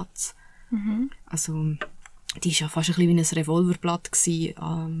von der Taz. Also, die ist ja fast ein bisschen wie ein Revolverblatt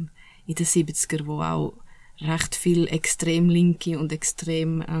gewesen, in den 70er, wo auch recht viel extrem linke und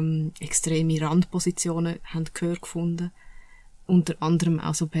extreme Randpositionen haben Gehör gefunden. Unter anderem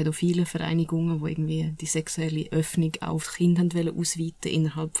auch so pädophile Vereinigungen, die irgendwie die sexuelle Öffnung auf die Kinder ausweiten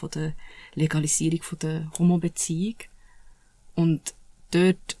innerhalb von der Legalisierung von der Homobeziehung. Und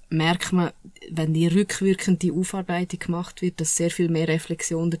dort merkt man, wenn die rückwirkende Aufarbeitung gemacht wird, dass sehr viel mehr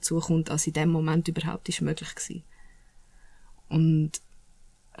Reflexion dazu kommt, als in dem Moment überhaupt ist möglich gewesen. Und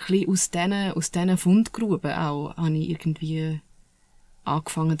ein bisschen aus diesen Fundgruben auch habe ich irgendwie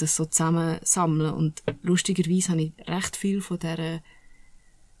angefangen, das so zusammensammeln. Und lustigerweise habe ich recht viel von diesen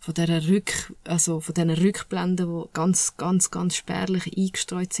Rückblenden, die ganz, ganz, ganz spärlich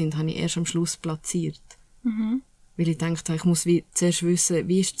eingestreut sind, habe ich erst am Schluss platziert. Weil ich dachte, ich muss zuerst wissen,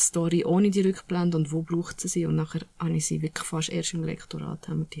 wie ist die Story ohne die Rückblende und wo braucht sie. Und nachher habe ich sie wirklich fast erst im Lektorat,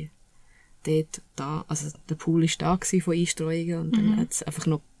 haben wir die dort da, also der Pool ist da gewesen von Einstreuungen, und dann hat es einfach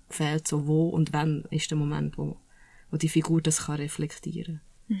noch fehlt so, wo und wann ist der Moment, wo die Figur das kann reflektieren.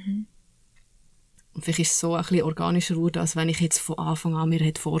 Und vielleicht ist es so ein bisschen organischer geworden, als wenn ich jetzt von Anfang an mir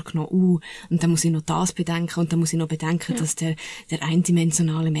hätte vorgenommen, und dann muss ich noch das bedenken, und dann muss ich noch bedenken, dass der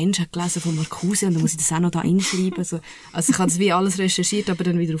eindimensionale Mensch hat gelesen von Marcuse, und dann muss ich das auch noch da hinschreiben. So. Also ich habe das wie alles recherchiert, aber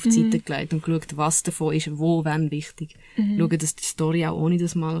dann wieder auf die Seite gelegt und geschaut, was davon ist, wo, wann wichtig. Schauen, dass die Story auch ohne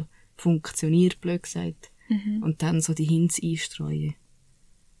das mal funktioniert, blöd gesagt. Und dann so die Hints einstreuen.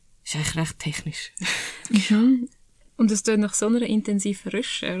 Ist eigentlich recht technisch. Ja. Und es tut nach so einer intensiven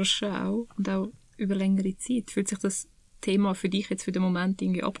Recherche auch, und auch über längere Zeit. Fühlt sich das Thema für dich jetzt für den Moment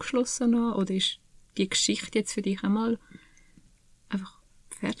irgendwie abgeschlossen an? Oder ist die Geschichte jetzt für dich einmal einfach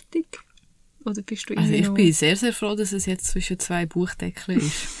fertig? Oder bist du Also irgendwie ich bin sehr, sehr froh, dass es jetzt zwischen 2 Buchdeckeln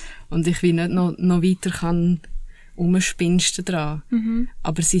ist. Und ich will nicht noch weiter kann rumspinsten dran.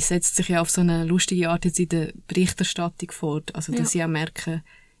 Aber sie setzt sich ja auf so eine lustige Art jetzt in der Berichterstattung fort. Also dass ich auch merke,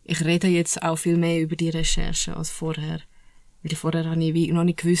 ich rede jetzt auch viel mehr über die Recherche als vorher. Weil vorher habe ich noch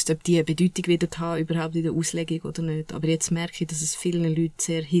nicht gewusst, ob die eine Bedeutung wieder haben, überhaupt in der Auslegung oder nicht. Aber jetzt merke ich, dass es vielen Leuten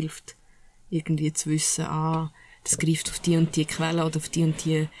sehr hilft, irgendwie zu wissen, das greift auf die und die Quelle oder auf die und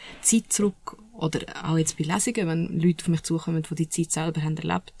die Zeit zurück. Oder auch jetzt bei Lesungen, wenn Leute auf mich zukommen, die die Zeit selber haben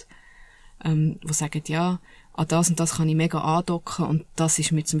erlebt, die sagen, ja, an das und das kann ich mega andocken und das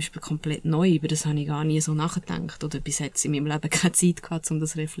ist mir zum Beispiel komplett neu, über das habe ich gar nie so nachgedacht oder bis jetzt in meinem Leben keine Zeit gehabt, um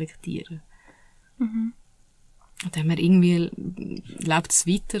das zu reflektieren. Und dann haben wir irgendwie, lebt es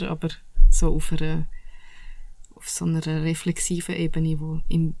weiter, aber so auf so einer reflexiven Ebene,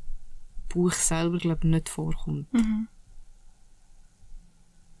 die im Buch selber, glaube ich, nicht vorkommt.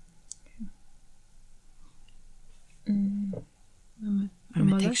 Wenn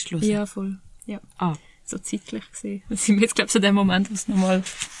wir Text hören? Ja, voll. Ja. So zeitlich gesehen. Das sind wir jetzt, glaube ich, so der Moment, wo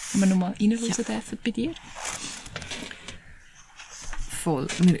wir nochmal reinhören dürfen bei dir. Voll.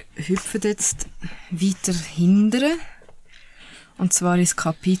 Wir hüpfen jetzt weiter hindern. Und zwar ins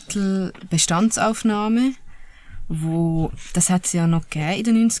Kapitel Bestandsaufnahme, das hat es ja noch gegeben in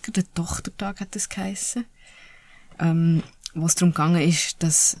den 90ern, der Tochtertag hat es geheissen, wo es darum gegangen ist,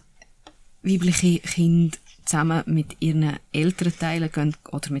 dass weibliche Kinder zusammen mit ihren älteren Teilen gehen,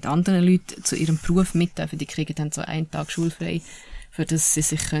 oder mit anderen Leuten zu ihrem Beruf mit dürfen. Die kriegen dann so einen Tag schulfrei, für das sie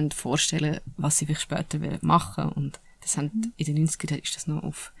sich vorstellen können, was sie vielleicht später machen wollen. Und das haben, in den 90ern ist das noch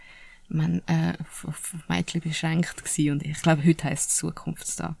auf Mädchen beschränkt gewesen. Und ich glaube, heute heisst es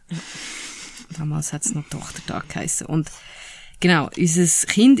Zukunftstag. Damals hat es noch Tochtertag geheissen. Und genau, unser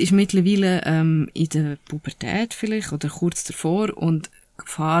Kind ist mittlerweile in der Pubertät vielleicht, oder kurz davor, und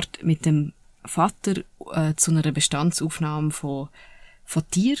fährt mit dem Vater zu einer Bestandsaufnahme von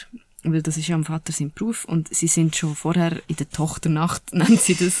Tier, weil das ist ja am Vater sein Beruf, und sie sind schon vorher in der Tochternacht, nennen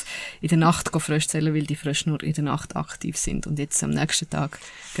sie das, in der Nacht Frösche zählen, weil die Frösche nur in der Nacht aktiv sind, und jetzt am nächsten Tag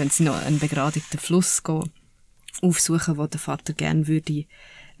gehen sie noch einen begradigten Fluss aufsuchen, wo der Vater gerne würde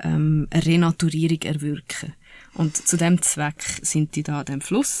eine Renaturierung erwirken. Und zu dem Zweck sind die da an dem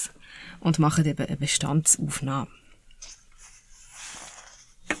Fluss und machen eben eine Bestandsaufnahme.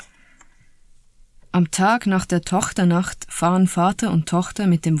 Am Tag nach der Tochternacht fahren Vater und Tochter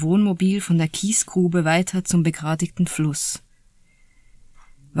mit dem Wohnmobil von der Kiesgrube weiter zum begradigten Fluss.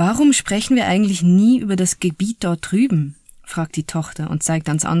 »Warum sprechen wir eigentlich nie über das Gebiet dort drüben?« fragt die Tochter und zeigt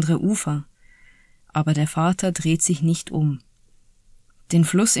ans andere Ufer. Aber der Vater dreht sich nicht um. Den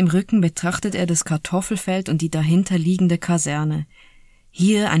Fluss im Rücken betrachtet er das Kartoffelfeld und die dahinter liegende Kaserne.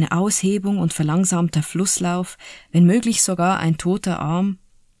 Hier eine Aushebung und verlangsamter Flusslauf, wenn möglich sogar ein toter Arm.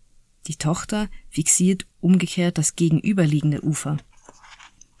 Die Tochter fixiert umgekehrt das gegenüberliegende Ufer.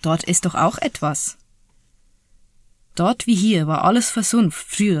 Dort ist doch auch etwas. Dort wie hier war alles versumpft,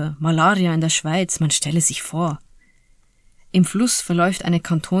 früher, Malaria in der Schweiz, man stelle sich vor. Im Fluss verläuft eine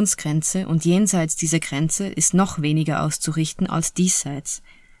Kantonsgrenze und jenseits dieser Grenze ist noch weniger auszurichten als diesseits.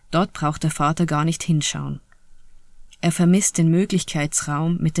 Dort braucht der Vater gar nicht hinschauen. Er vermisst den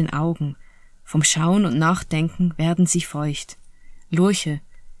Möglichkeitsraum mit den Augen. Vom Schauen und Nachdenken werden sie feucht. Lurche,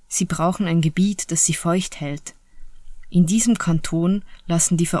 sie brauchen ein Gebiet, das sie feucht hält. In diesem Kanton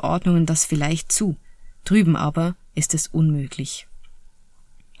lassen die Verordnungen das vielleicht zu, drüben aber ist es unmöglich.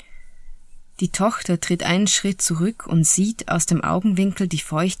 Die Tochter tritt einen Schritt zurück und sieht aus dem Augenwinkel die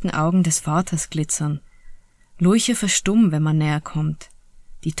feuchten Augen des Vaters glitzern. Lurche verstummen, wenn man näher kommt.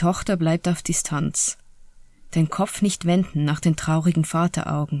 Die Tochter bleibt auf Distanz. Den Kopf nicht wenden nach den traurigen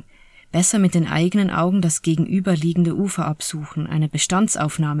Vateraugen, besser mit den eigenen Augen das gegenüberliegende Ufer absuchen, eine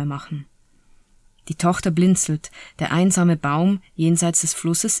Bestandsaufnahme machen. Die Tochter blinzelt, der einsame Baum jenseits des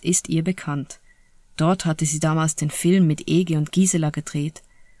Flusses ist ihr bekannt. Dort hatte sie damals den Film mit Ege und Gisela gedreht.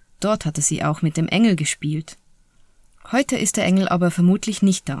 Dort hatte sie auch mit dem Engel gespielt. Heute ist der Engel aber vermutlich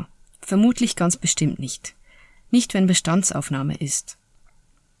nicht da. Vermutlich ganz bestimmt nicht. Nicht, wenn Bestandsaufnahme ist.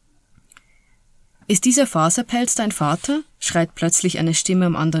 »Ist dieser Faserpelz dein Vater?« schreit plötzlich eine Stimme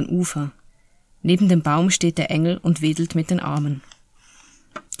am anderen Ufer. Neben dem Baum steht der Engel und wedelt mit den Armen.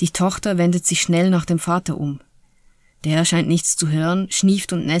 Die Tochter wendet sich schnell nach dem Vater um. Der scheint nichts zu hören,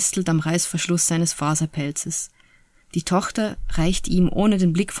 schnieft und nestelt am Reißverschluss seines Faserpelzes. Die Tochter reicht ihm, ohne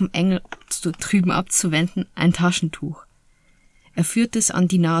den Blick vom Engel drüben abzuwenden, ein Taschentuch. Er führt es an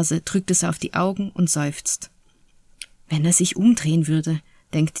die Nase, drückt es auf die Augen und seufzt. Wenn er sich umdrehen würde,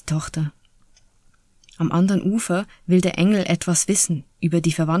 denkt die Tochter. Am anderen Ufer will der Engel etwas wissen über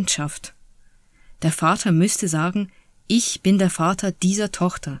die Verwandtschaft. Der Vater müsste sagen, ich bin der Vater dieser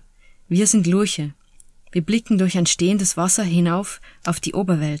Tochter. Wir sind Lurche. Wir blicken durch ein stehendes Wasser hinauf auf die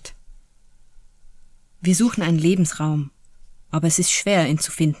Oberwelt. Wir suchen einen Lebensraum, aber es ist schwer, ihn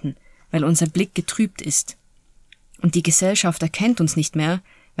zu finden, weil unser Blick getrübt ist. Und die Gesellschaft erkennt uns nicht mehr,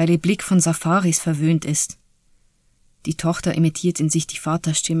 weil ihr Blick von Safaris verwöhnt ist. Die Tochter imitiert in sich die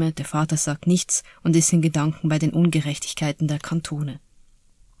Vaterstimme, der Vater sagt nichts und ist in Gedanken bei den Ungerechtigkeiten der Kantone.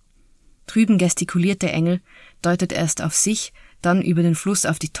 Drüben gestikuliert der Engel, deutet erst auf sich, dann über den Fluss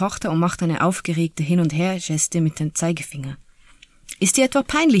auf die Tochter und macht eine aufgeregte Hin- und Her-Geste mit dem Zeigefinger. »Ist dir etwa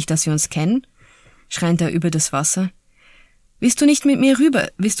peinlich, dass wir uns kennen?« schreient er über das Wasser. »Willst du nicht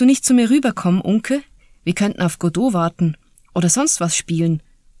zu mir rüberkommen, Unke? Wir könnten auf Godot warten oder sonst was spielen.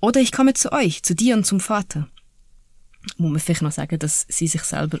 Oder ich komme zu euch, zu dir und zum Vater.« Muss man vielleicht noch sagen, dass sie sich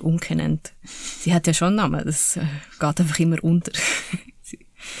selber Unke nennt. Sie hat ja schon einen Namen, das geht einfach immer unter.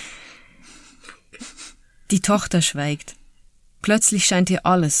 Die Tochter schweigt. Plötzlich scheint ihr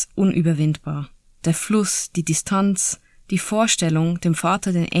alles unüberwindbar. Der Fluss, die Distanz, die Vorstellung, dem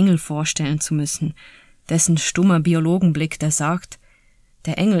Vater den Engel vorstellen zu müssen, dessen stummer Biologenblick, der sagt,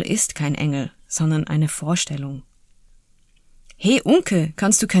 der Engel ist kein Engel, sondern eine Vorstellung. »Hey, Unke,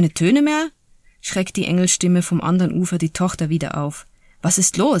 kannst du keine Töne mehr?« schreckt die Engelstimme vom anderen Ufer die Tochter wieder auf. »Was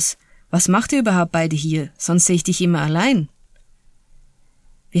ist los? Was macht ihr überhaupt beide hier? Sonst sehe ich dich immer allein.«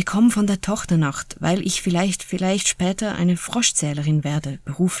 »Wir kommen von der Tochternacht, weil ich vielleicht später eine Froschzählerin werde,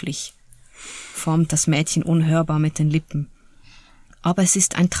 beruflich«, formt das Mädchen unhörbar mit den Lippen. »Aber es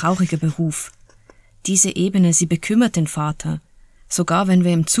ist ein trauriger Beruf. Diese Ebene, sie bekümmert den Vater. Sogar wenn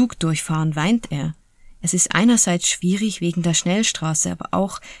wir im Zug durchfahren, weint er. Es ist einerseits schwierig wegen der Schnellstraße, aber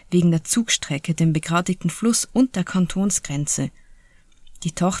auch wegen der Zugstrecke, dem begradigten Fluss und der Kantonsgrenze.«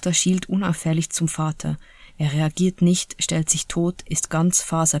 Die Tochter schielt unauffällig zum Vater. Er reagiert nicht, stellt sich tot, ist ganz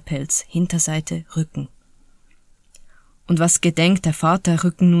Faserpelz, Hinterseite, Rücken. »Und was gedenkt der Vater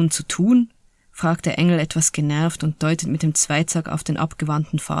Rücken nun zu tun?« fragt der Engel etwas genervt und deutet mit dem Zweizack auf den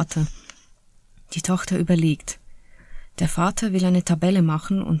abgewandten Vater. Die Tochter überlegt. Der Vater will eine Tabelle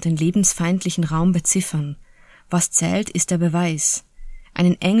machen und den lebensfeindlichen Raum beziffern. Was zählt, ist der Beweis.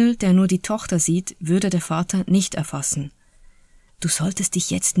 Einen Engel, der nur die Tochter sieht, würde der Vater nicht erfassen. »Du solltest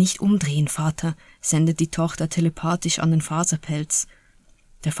dich jetzt nicht umdrehen, Vater«, sendet die Tochter telepathisch an den Faserpelz.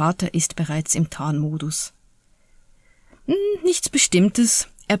 Der Vater ist bereits im Tarnmodus. »Nichts Bestimmtes.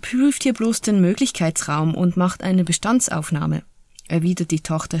 Er prüft hier bloß den Möglichkeitsraum und macht eine Bestandsaufnahme«, erwidert die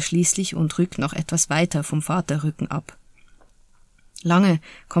Tochter schließlich und rückt noch etwas weiter vom Vaterrücken ab. Lange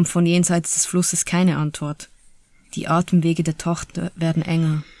kommt von jenseits des Flusses keine Antwort. Die Atemwege der Tochter werden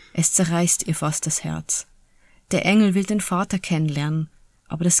enger. Es zerreißt ihr fast das Herz. Der Engel will den Vater kennenlernen,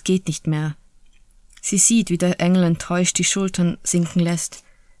 aber das geht nicht mehr. Sie sieht, wie der Engel enttäuscht die Schultern sinken lässt.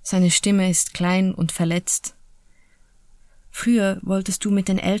 Seine Stimme ist klein und verletzt. »Früher wolltest du mit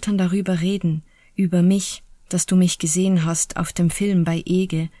den Eltern darüber reden, über mich, dass du mich gesehen hast auf dem Film bei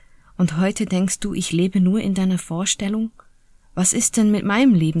Ege, und heute denkst du, ich lebe nur in deiner Vorstellung? Was ist denn mit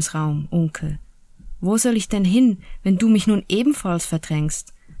meinem Lebensraum, Unke? Wo soll ich denn hin, wenn du mich nun ebenfalls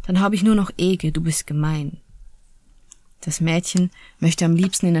verdrängst? Dann habe ich nur noch Ege, du bist gemein.« Das Mädchen möchte am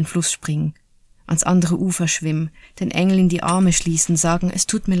liebsten in den Fluss springen, ans andere Ufer schwimmen, den Engel in die Arme schließen, sagen, es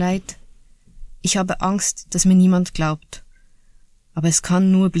tut mir leid. Ich habe Angst, dass mir niemand glaubt. Aber es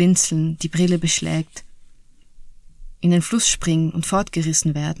kann nur blinzeln, die Brille beschlägt. In den Fluss springen und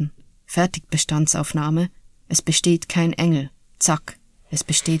fortgerissen werden. Fertig Bestandsaufnahme. Es besteht kein Engel. Zack, es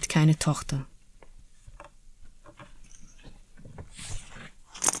besteht keine Tochter.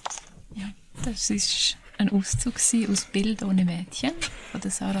 Ja, das ist ein Auszug aus Bild ohne Mädchen von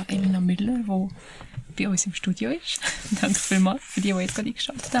der Elena Müller, die bei uns im Studio ist. Danke vielmals für die jetzt gerade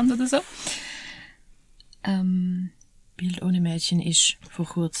eingeschaltet haben oder so. Bild ohne Mädchen ist vor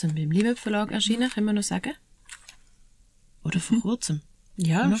kurzem beim Limmat Verlag erschienen, können wir noch sagen? Oder vor kurzem?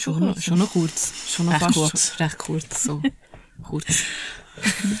 Ja, schon noch kurz. Schon noch Recht fast kurz. Recht kurz, so. Kurz.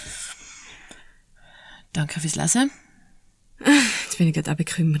 Danke fürs Lesen. Jetzt bin ich gerade auch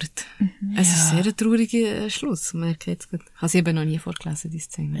bekümmert. Es ist ein sehr trauriger Schluss, merke ich jetzt gerade. Ich habe sie eben noch nie vorgelesen, die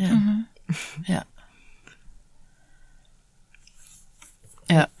Szene. Ja.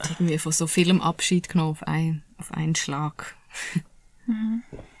 Ja. Irgendwie von so vielem Abschied genommen auf einen Schlag.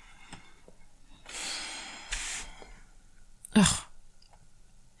 Ach.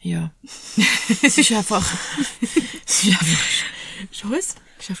 Ja. Es ist einfach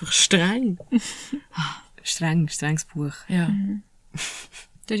streng. Strenges Buch. Ja.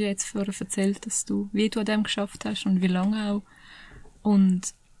 Du hast ja jetzt vorher erzählt, wie du an dem geschafft hast und wie lange auch.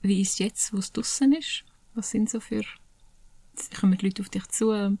 Und wie ist es jetzt, wo es draussen ist? Was sind so für... Kommen die Leute auf dich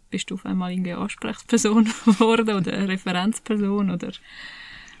zu? Bist du auf einmal eine Ansprechperson geworden oder eine Referenzperson? Oder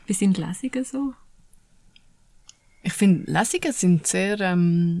wie sind Lesungen so? Ich finde, Lesungen sind sehr,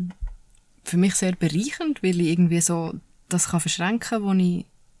 für mich sehr bereichernd, weil ich irgendwie so das kann verschränken, wo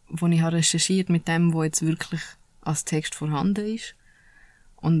ich habe recherchiert mit dem, was jetzt wirklich als Text vorhanden ist.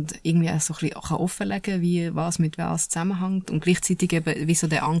 Und irgendwie auch so ein bisschen kann offenlegen, wie was mit was zusammenhängt. Und gleichzeitig eben wie so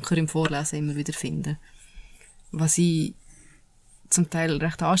den Anker im Vorlesen immer wieder finden. Was ich zum Teil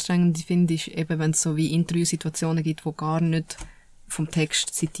recht anstrengend finde, ist eben, wenn es so wie Interviewsituationen gibt, wo gar nicht vom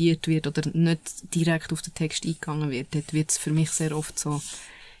Text zitiert wird oder nicht direkt auf den Text eingegangen wird. Dort wird es für mich sehr oft so,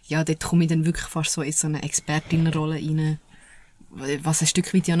 ja, dort komme ich dann wirklich fast so in so eine Expertinnenrolle rein, was ein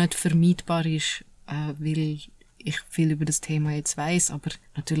Stück weit ja nicht vermeidbar ist, weil ich viel über das Thema jetzt weiss, aber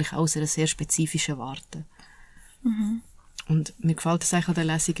natürlich auch aus einer sehr spezifischen Warte. Und mir gefällt es eigentlich an den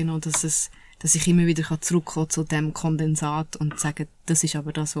Lesungen auch, dass ich immer wieder zurückkommen zu dem Kondensat und sagen, das ist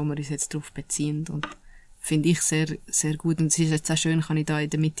aber das, wo wir uns jetzt darauf beziehen. Und finde ich sehr, sehr gut. Und es ist jetzt auch schön, kann ich da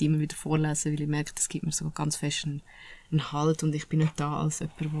in der Mitte immer wieder vorlesen, weil ich merke, das gibt mir so ganz fest einen Halt und ich bin nicht da als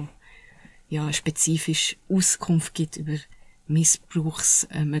jemand, der ja spezifisch Auskunft gibt über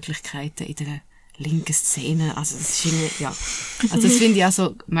Missbrauchsmöglichkeiten in der linken Szene. Also das ist irgendwie, ja. Also das finde ich auch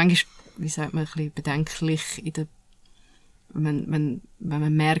so manchmal, wie sagt man, ein bisschen bedenklich in der, wenn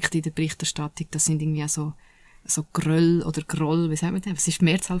man merkt in der Berichterstattung, das sind irgendwie auch so Gröll oder Groll, wie sagt man das? Was ist die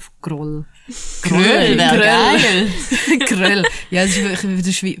Mehrzahl von Groll? Gröll, geil. Gröll. Ja, das ist,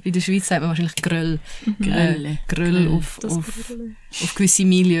 in der Schweiz sagt man wahrscheinlich Gröll. Gröll auf gewisse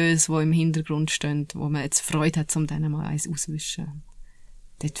Milieus, die im Hintergrund stehen, wo man jetzt Freude hat, um denen mal eins auszuwischen.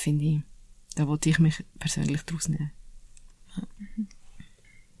 Dort finde ich, da wollte ich mich persönlich draus nehmen.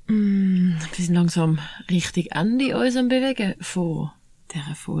 Wir sind langsam Richtung Ende unserem Bewegen von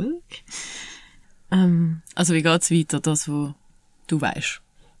dieser Folge. Also wie geht's weiter, das, wo du weißt,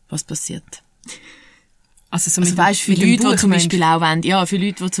 was passiert? Also weißt, für Leute, die zum Beispiel auch wollen, ja, für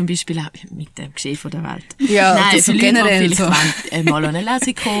Leute, die zum Beispiel auch mit dem Geschehen von der Welt. Ja, nein, das für so Leute, generell die so. vielleicht wollen, mal an eine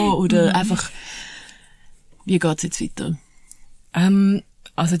Lesung kommen oder einfach, wie geht's jetzt weiter?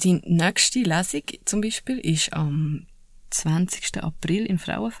 Also die nächste Lesung zum Beispiel ist am 20. April in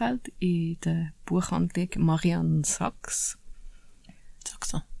Frauenfeld in der Buchhandlung Marianne Sachs.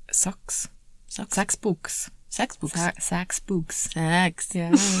 Sachs Books. Sechs Books. Sechs Books. Sechs.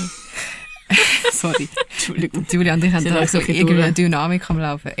 Ja. Sorry. Entschuldigung. Julia und ich haben da so irgendeine Dynamik am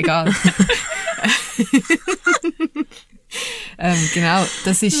Laufen. Egal. Genau,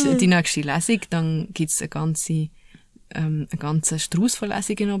 das ist die nächste Lesung. Dann gibt's einen ganzen Strauss von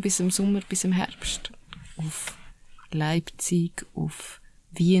Lesungen noch bis im Sommer, bis im Herbst. Auf Leipzig, auf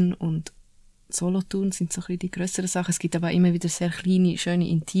Wien und Solothurn sind so ein bisschen die grösseren Sachen. Es gibt aber immer wieder sehr kleine, schöne,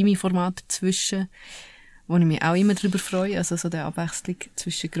 intime Formate dazwischen, wo ich mich auch immer darüber freue. Also so die Abwechslung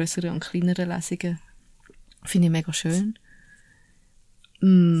zwischen grösseren und kleineren Lesungen finde ich mega schön.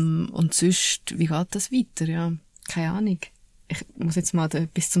 Und sonst, wie geht das weiter? Ja, keine Ahnung. Ich muss jetzt mal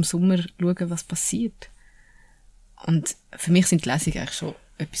bis zum Sommer schauen, was passiert. Und für mich sind die Lesungen eigentlich schon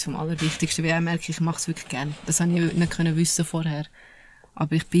etwas vom Allerwichtigsten, weil ich merke, ich mache es wirklich gern. Das habe ich nicht wissen vorher.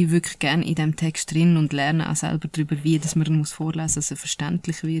 Aber ich bin wirklich gern in diesem Text drin und lerne auch selber darüber, wie dass man ihn vorlesen muss, dass er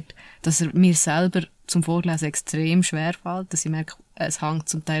verständlich wird. Dass er mir selber zum Vorlesen extrem schwer fällt, dass ich merke, es hängt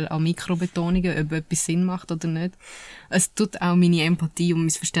zum Teil an Mikrobetonungen, ob etwas Sinn macht oder nicht. Es tut auch meine Empathie und mein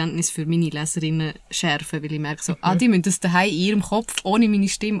Verständnis für meine Leserinnen schärfen, weil ich merke so, die müssen das daheim in ihrem Kopf, ohne meine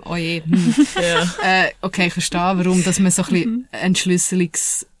Stimme, oh je. Ja. Okay, ich verstehe, warum, dass man so ein bisschen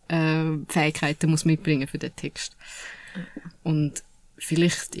Entschlüsselungsfähigkeiten muss mitbringen für den Text. Und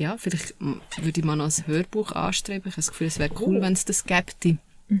vielleicht würde ich mal noch ein Hörbuch anstreben. Ich habe das Gefühl, es wäre cool, wenn es das gäbe.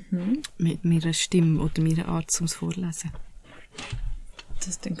 Mit meiner Stimme oder meiner Art zum Vorlesen. Das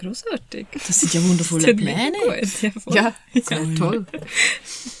ist dann grossartig. Das sind ja wundervolle Pläne. Ja, das wäre toll.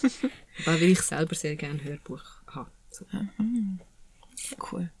 Weil ich selber sehr gerne Hörbuch habe. So.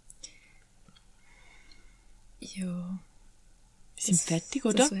 Cool. Ja. Wir sind fertig,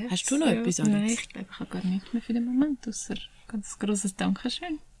 oder? Hast du noch etwas? Nein, ich glaube, ich habe gar nichts mehr für den Moment, außer ganz grosses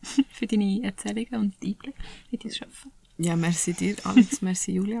Dankeschön für deine Erzählungen und Einblick in dein Schaffen. Ja, merci dir, Alex,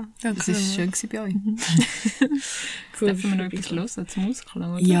 merci Julia. Danke. Das war schön bei euch. Jetzt dürfen wir noch etwas hören zum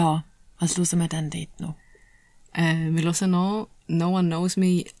Ausklang, oder? Ja, was hören wir denn dort noch? Wir hören noch «No One Knows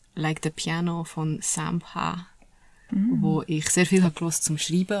Me Like the Piano» von Sam H., wo ich sehr viel habe gehört zum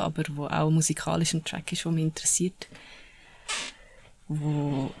Schreiben, aber wo auch musikalisch ein Track ist, der mich interessiert.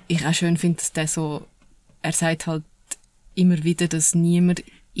 Wo ich auch schön finde, dass der so, er sagt halt immer wieder, dass niemand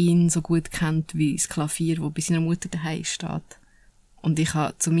ihn so gut kennt wie das Klavier, das bei seiner Mutter daheim steht. Und ich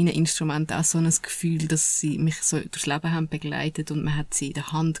habe zu meinen Instrumenten auch so ein Gefühl, dass sie mich so durchs Leben haben begleitet und man hat sie in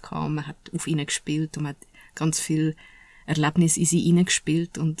der Hand gehabt, man hat auf ihnen gespielt und man hat ganz viel Erlebnis in sie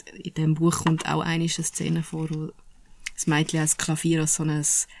hineingespielt. Und in diesem Buch kommt auch eine Szene vor, wo das Mädchen das Klavier als so ein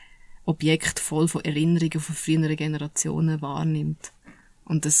Objekt voll von Erinnerungen von früheren Generationen wahrnimmt.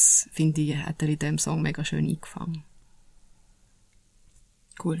 Und das, finde ich, hat er in diesem Song mega schön eingefangen.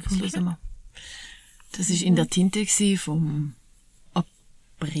 Cool, das hören wir. Das war in der Tinte vom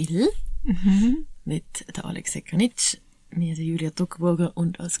April mit der Aleks Sekanić, mir der Julia Toggenburger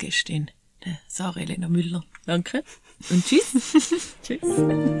und als Gästin der Elena Müller. Danke und tschüss. Tschüss.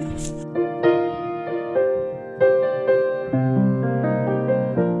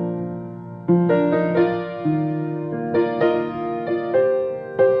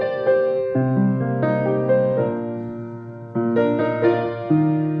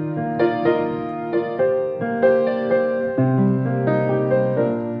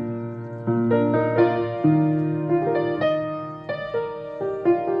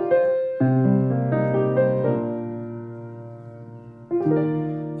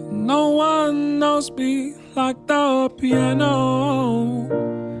 No one knows me like the piano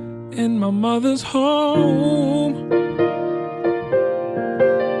in my mother's home.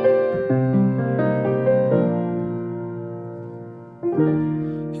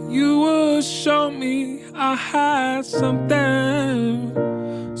 You would show me I had something.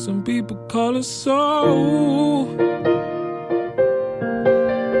 Some people call it soul.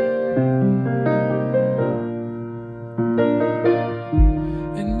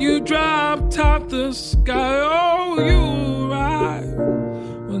 Dropped out the sky, oh, you arrived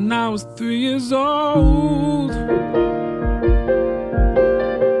when I was 3 years old.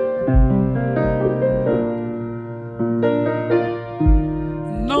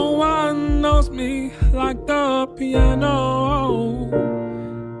 No one knows me like the piano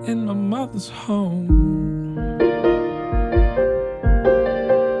in my mother's home.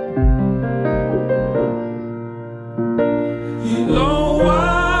 You know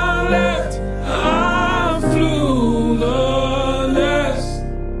why? I flew the nest,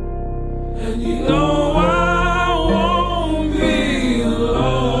 and you know I won't be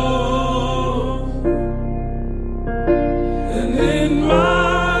alone. And in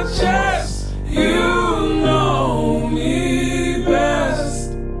my chest, you know me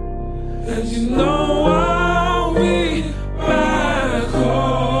best, and you know I'll be back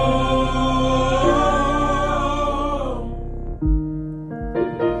home.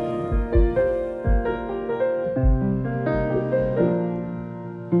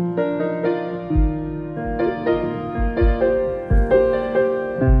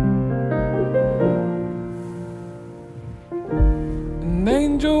 An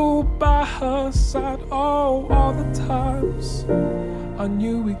angel by her side, oh, all the times I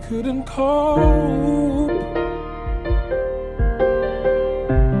knew we couldn't cope.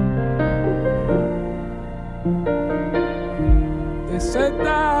 They said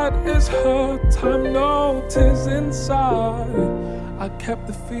that it's her time, no tears inside. I kept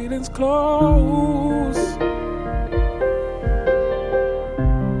the feelings close.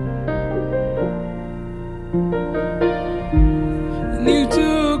 And you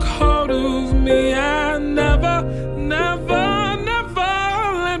took hold of me and never, never, never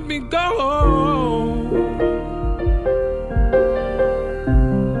let me go.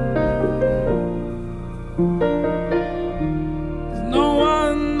 No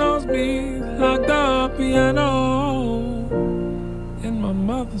one knows me like the piano in my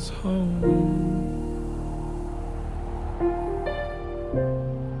mother's home.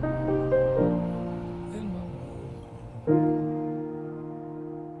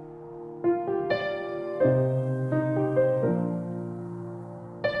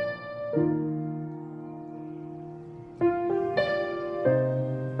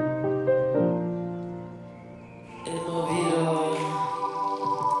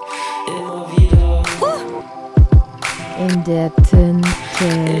 In der Tinte.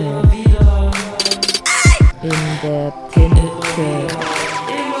 In der Tinte.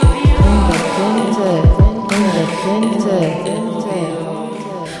 In der Tinte. In der Tinte.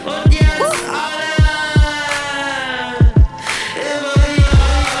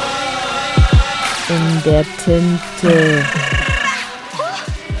 der Tinte.